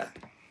result here.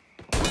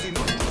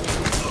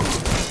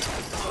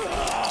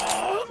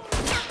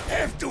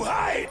 Have to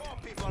hide!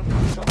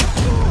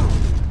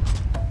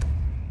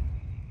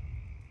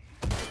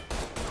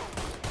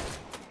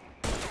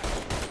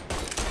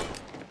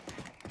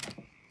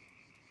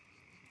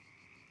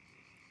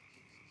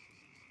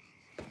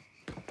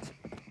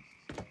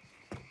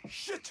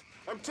 Shit!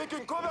 I'm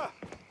taking cover!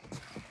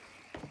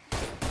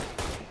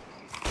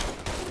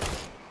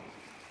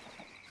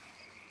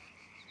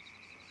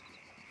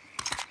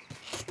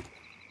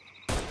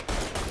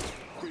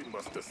 We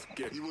must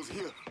escape. He was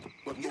here,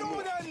 but no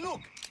more. That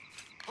look!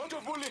 Out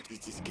of bullet!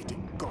 This is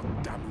getting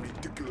goddamn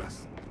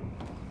ridiculous.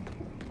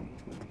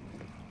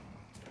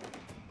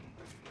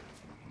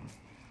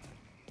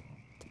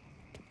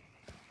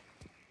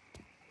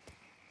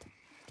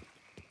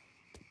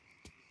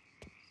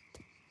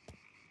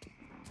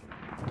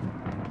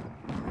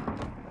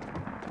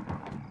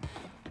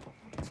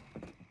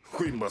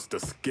 We must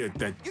escape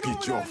that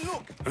bitch off.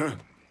 Huh?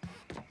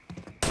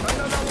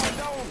 Another one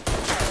down!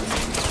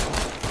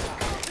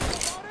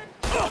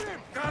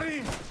 Got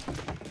him!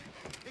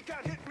 He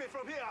can't hit me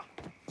from here!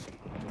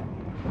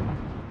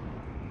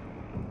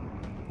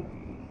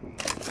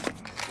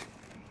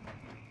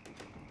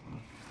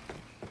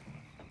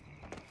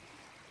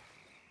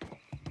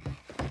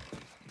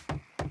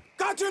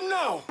 Got him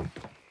now!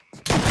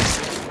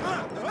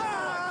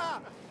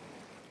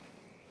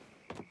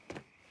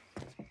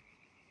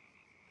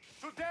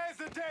 Today's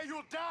the day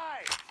you'll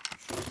die!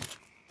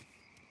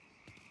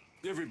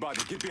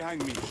 Everybody, get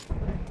behind me.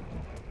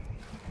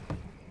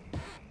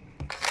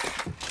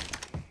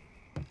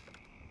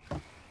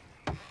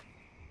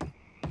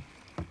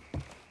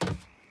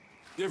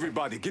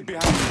 Everybody, get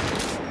behind me.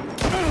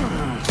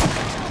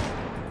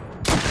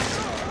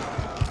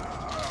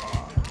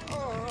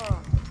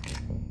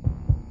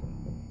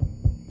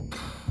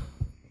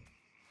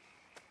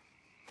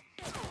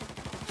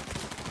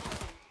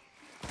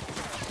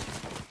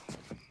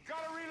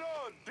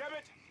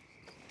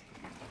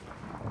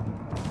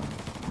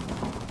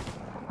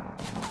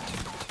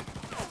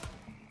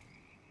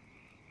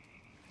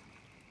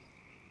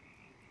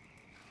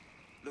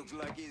 Looks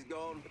like he's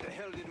gone. What the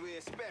hell did we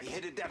expect? He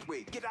headed that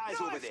way. Get eyes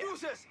No over there.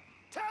 excuses!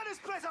 Tear this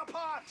place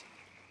apart!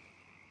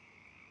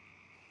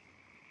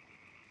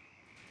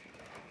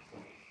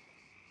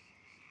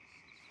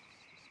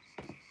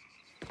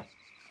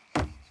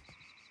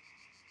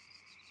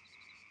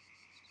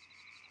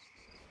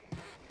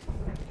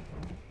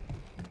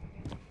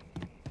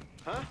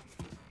 Huh?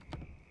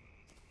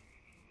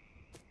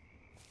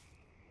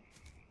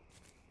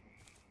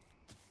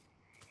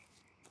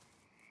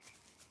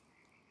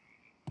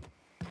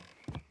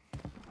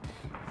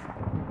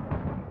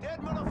 Dead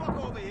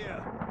motherfucker over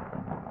here!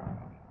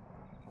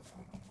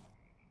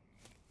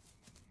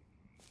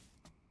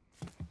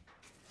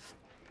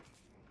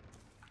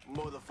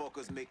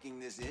 Motherfuckers making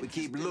this in. We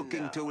keep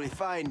looking till we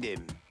find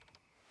him.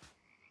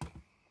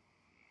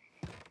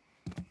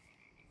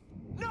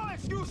 No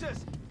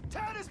excuses!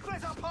 Tear this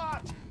place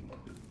apart!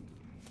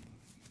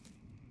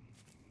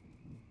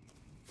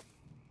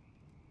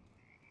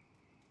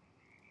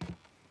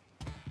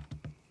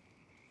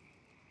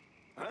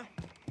 Huh?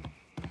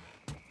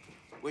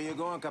 Where you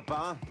going,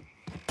 Capan?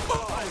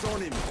 Oh, eyes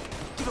on him!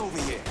 Get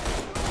over here!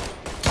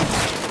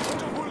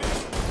 Put your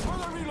bullets!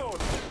 Further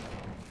reload!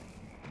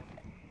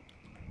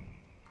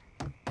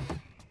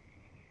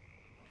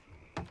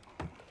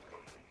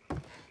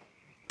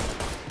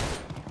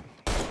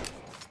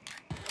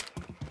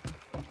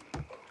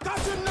 Got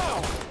him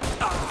now!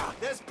 Ah!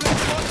 There's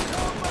plenty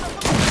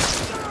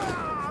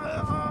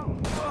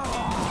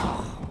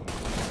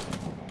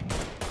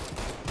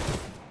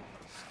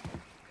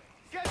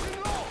Getting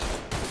low!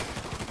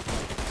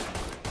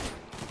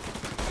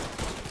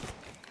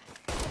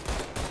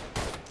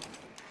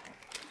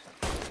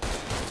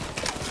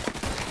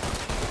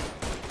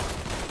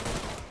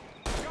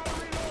 Gotta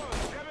reload,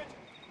 damn it!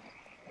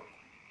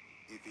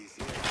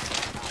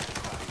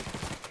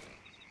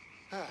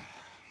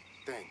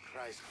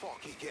 as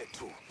fuck he get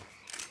to.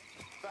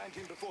 Find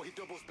him before he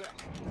doubles back.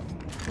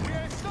 We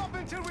ain't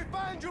stopping till we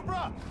find you,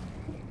 bruh!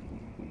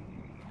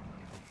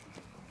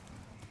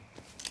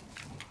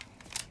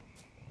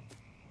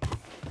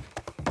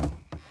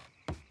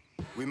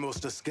 We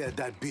must have scared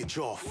that bitch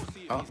off. We'll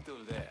see if he's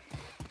still there.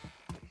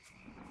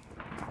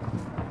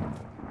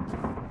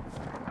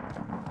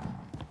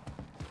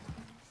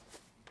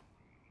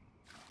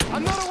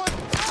 Another one!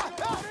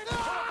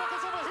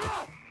 Motherfuckers over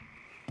here!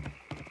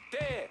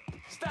 There!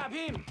 Stop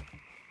him!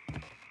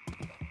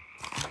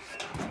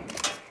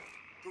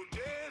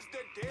 Today's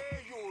the day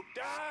you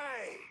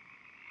die!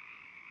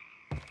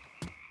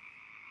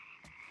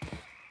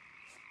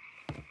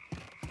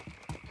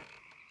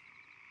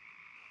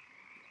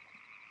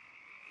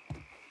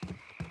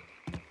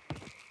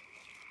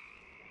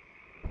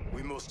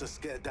 We must have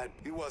scared that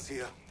he was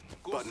here,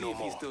 Go but see no if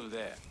more. he's still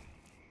there.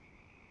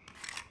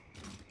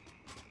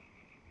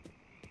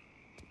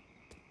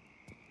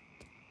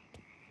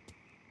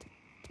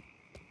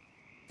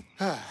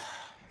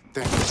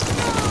 Thank you.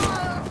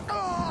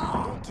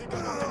 Don't take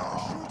another.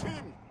 Shoot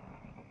him.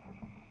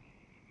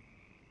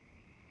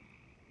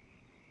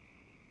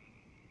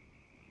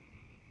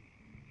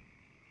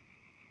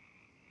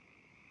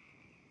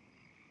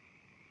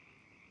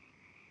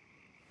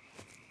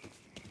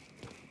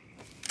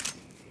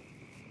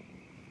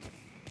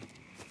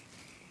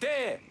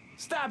 There!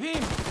 Stop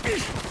him!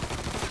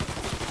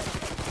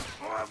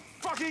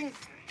 Fucking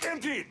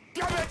empty!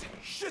 Damn it!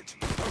 Shit!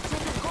 I'm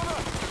taking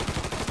cover!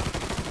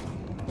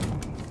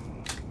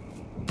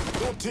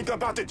 Don't think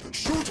about it!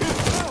 Shoot him!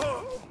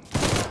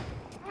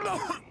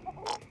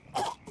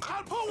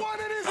 I'll put one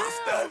in his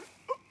head!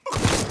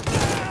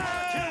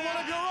 Kill one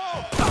of your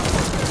own!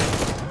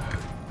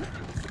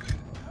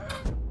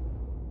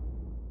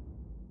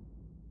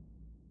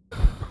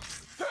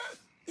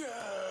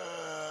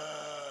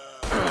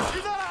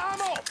 He's out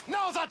of ammo!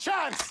 Now's our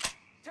chance!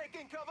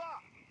 Taking cover!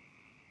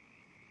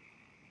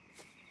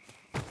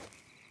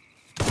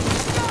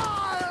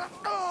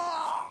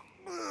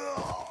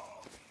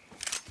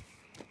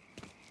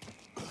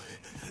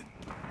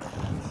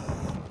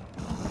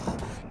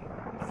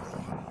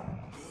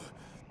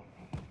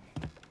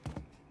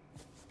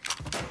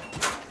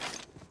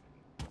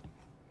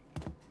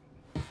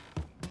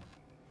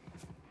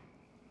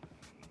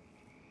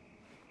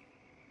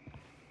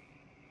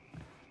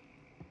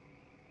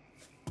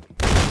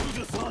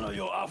 Dishonor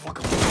your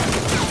African.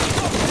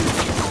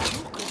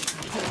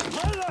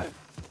 My life.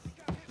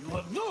 You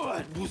have no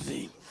right,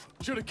 Buzi.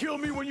 Should have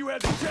killed me when you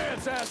had the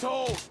chance,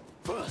 asshole!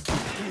 First,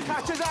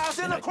 Catch his ass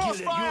in the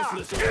crossfire!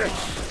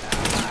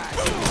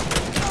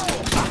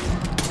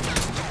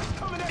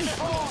 Coming at me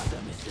hard!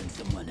 Let me send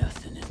someone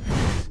else in it.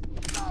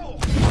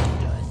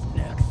 Dies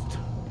next.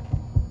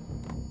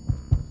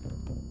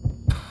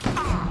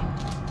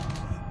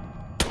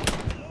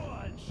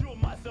 Lord, shoot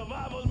my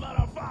survivors,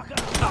 motherfucker!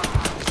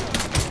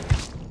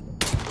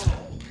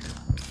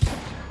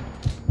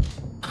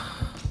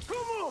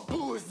 Come on,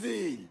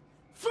 Buzi!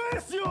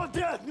 Face your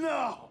death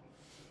now!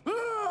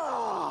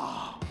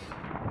 Ah!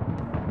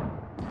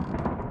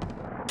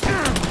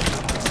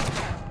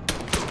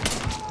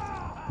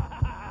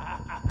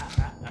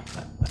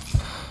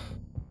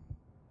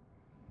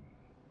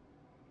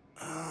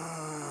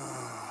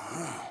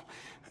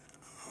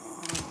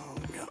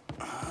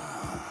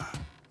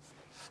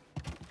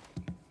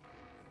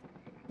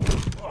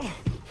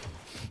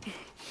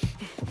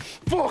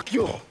 Fuck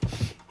you!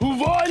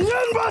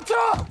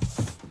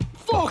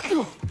 Fuck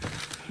you!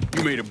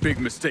 You made a big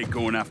mistake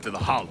going after the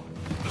Hollow.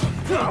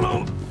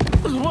 Hollow!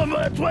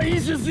 Toi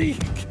ici!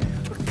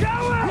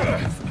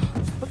 Coward!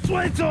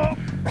 Traitor!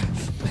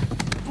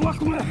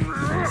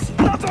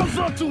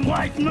 Attention to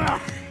white man!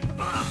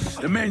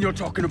 The man you're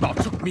talking about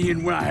took me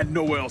in when I had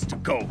nowhere else to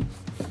go.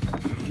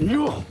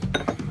 You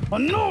are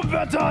no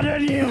better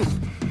than him!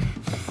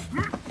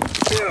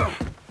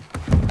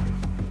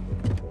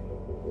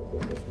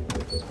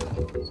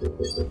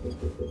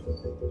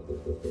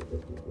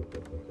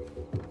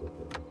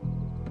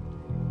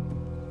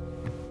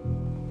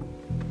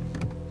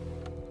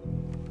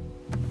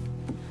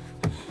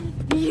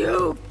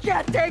 You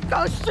can't take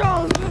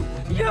costume!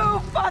 You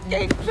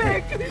fucking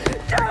pig!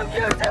 Damn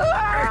you to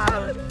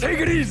hell! Take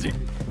it easy!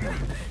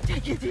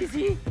 Take it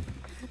easy!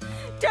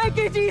 Take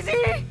it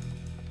easy!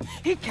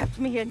 He kept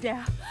me in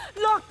there,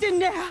 locked in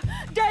there,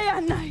 day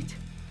and night.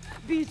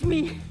 Beat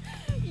me,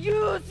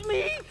 use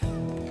me.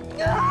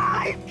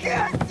 I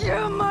curse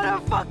you,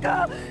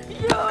 motherfucker!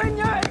 You and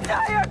your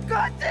entire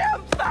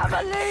goddamn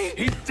family!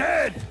 He's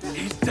dead!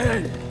 He's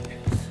dead!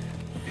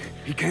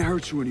 He can't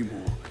hurt you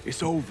anymore.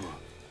 It's over.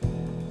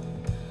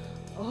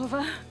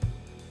 Over?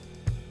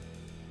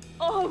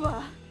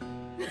 Over!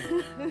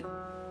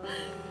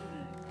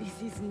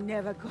 This is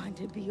never going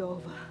to be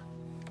over.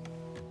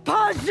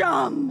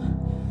 Pajam!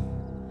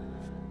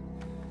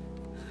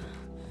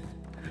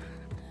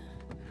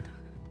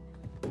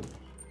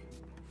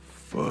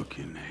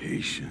 Fucking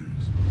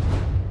Haitians.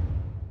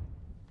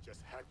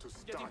 Just had to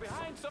start. Getting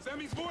behind some...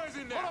 Sammy's boys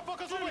in there!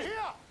 Motherfuckers over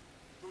here!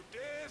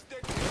 Today's the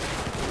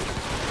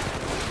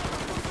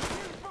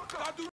motherfucker!